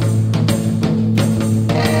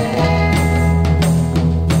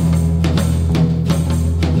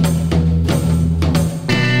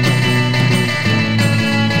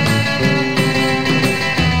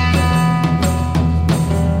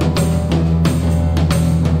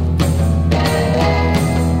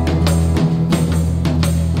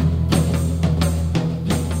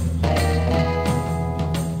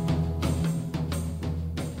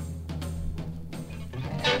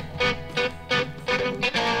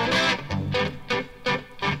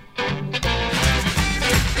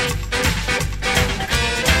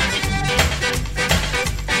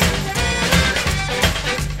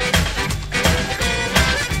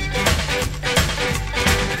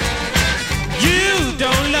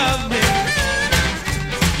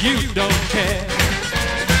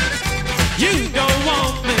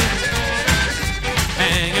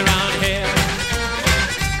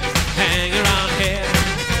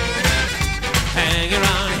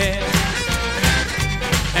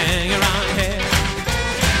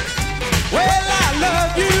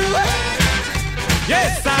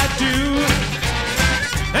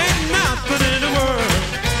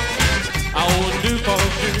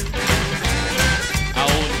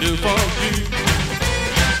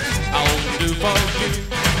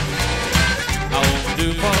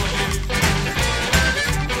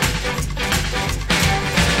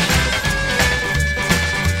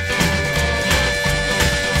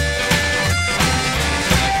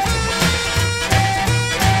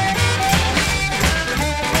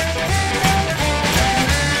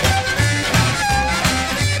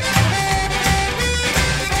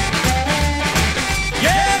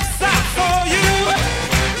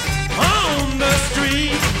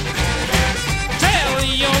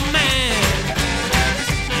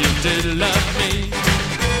 Love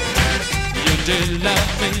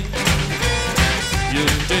me. You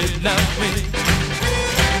did love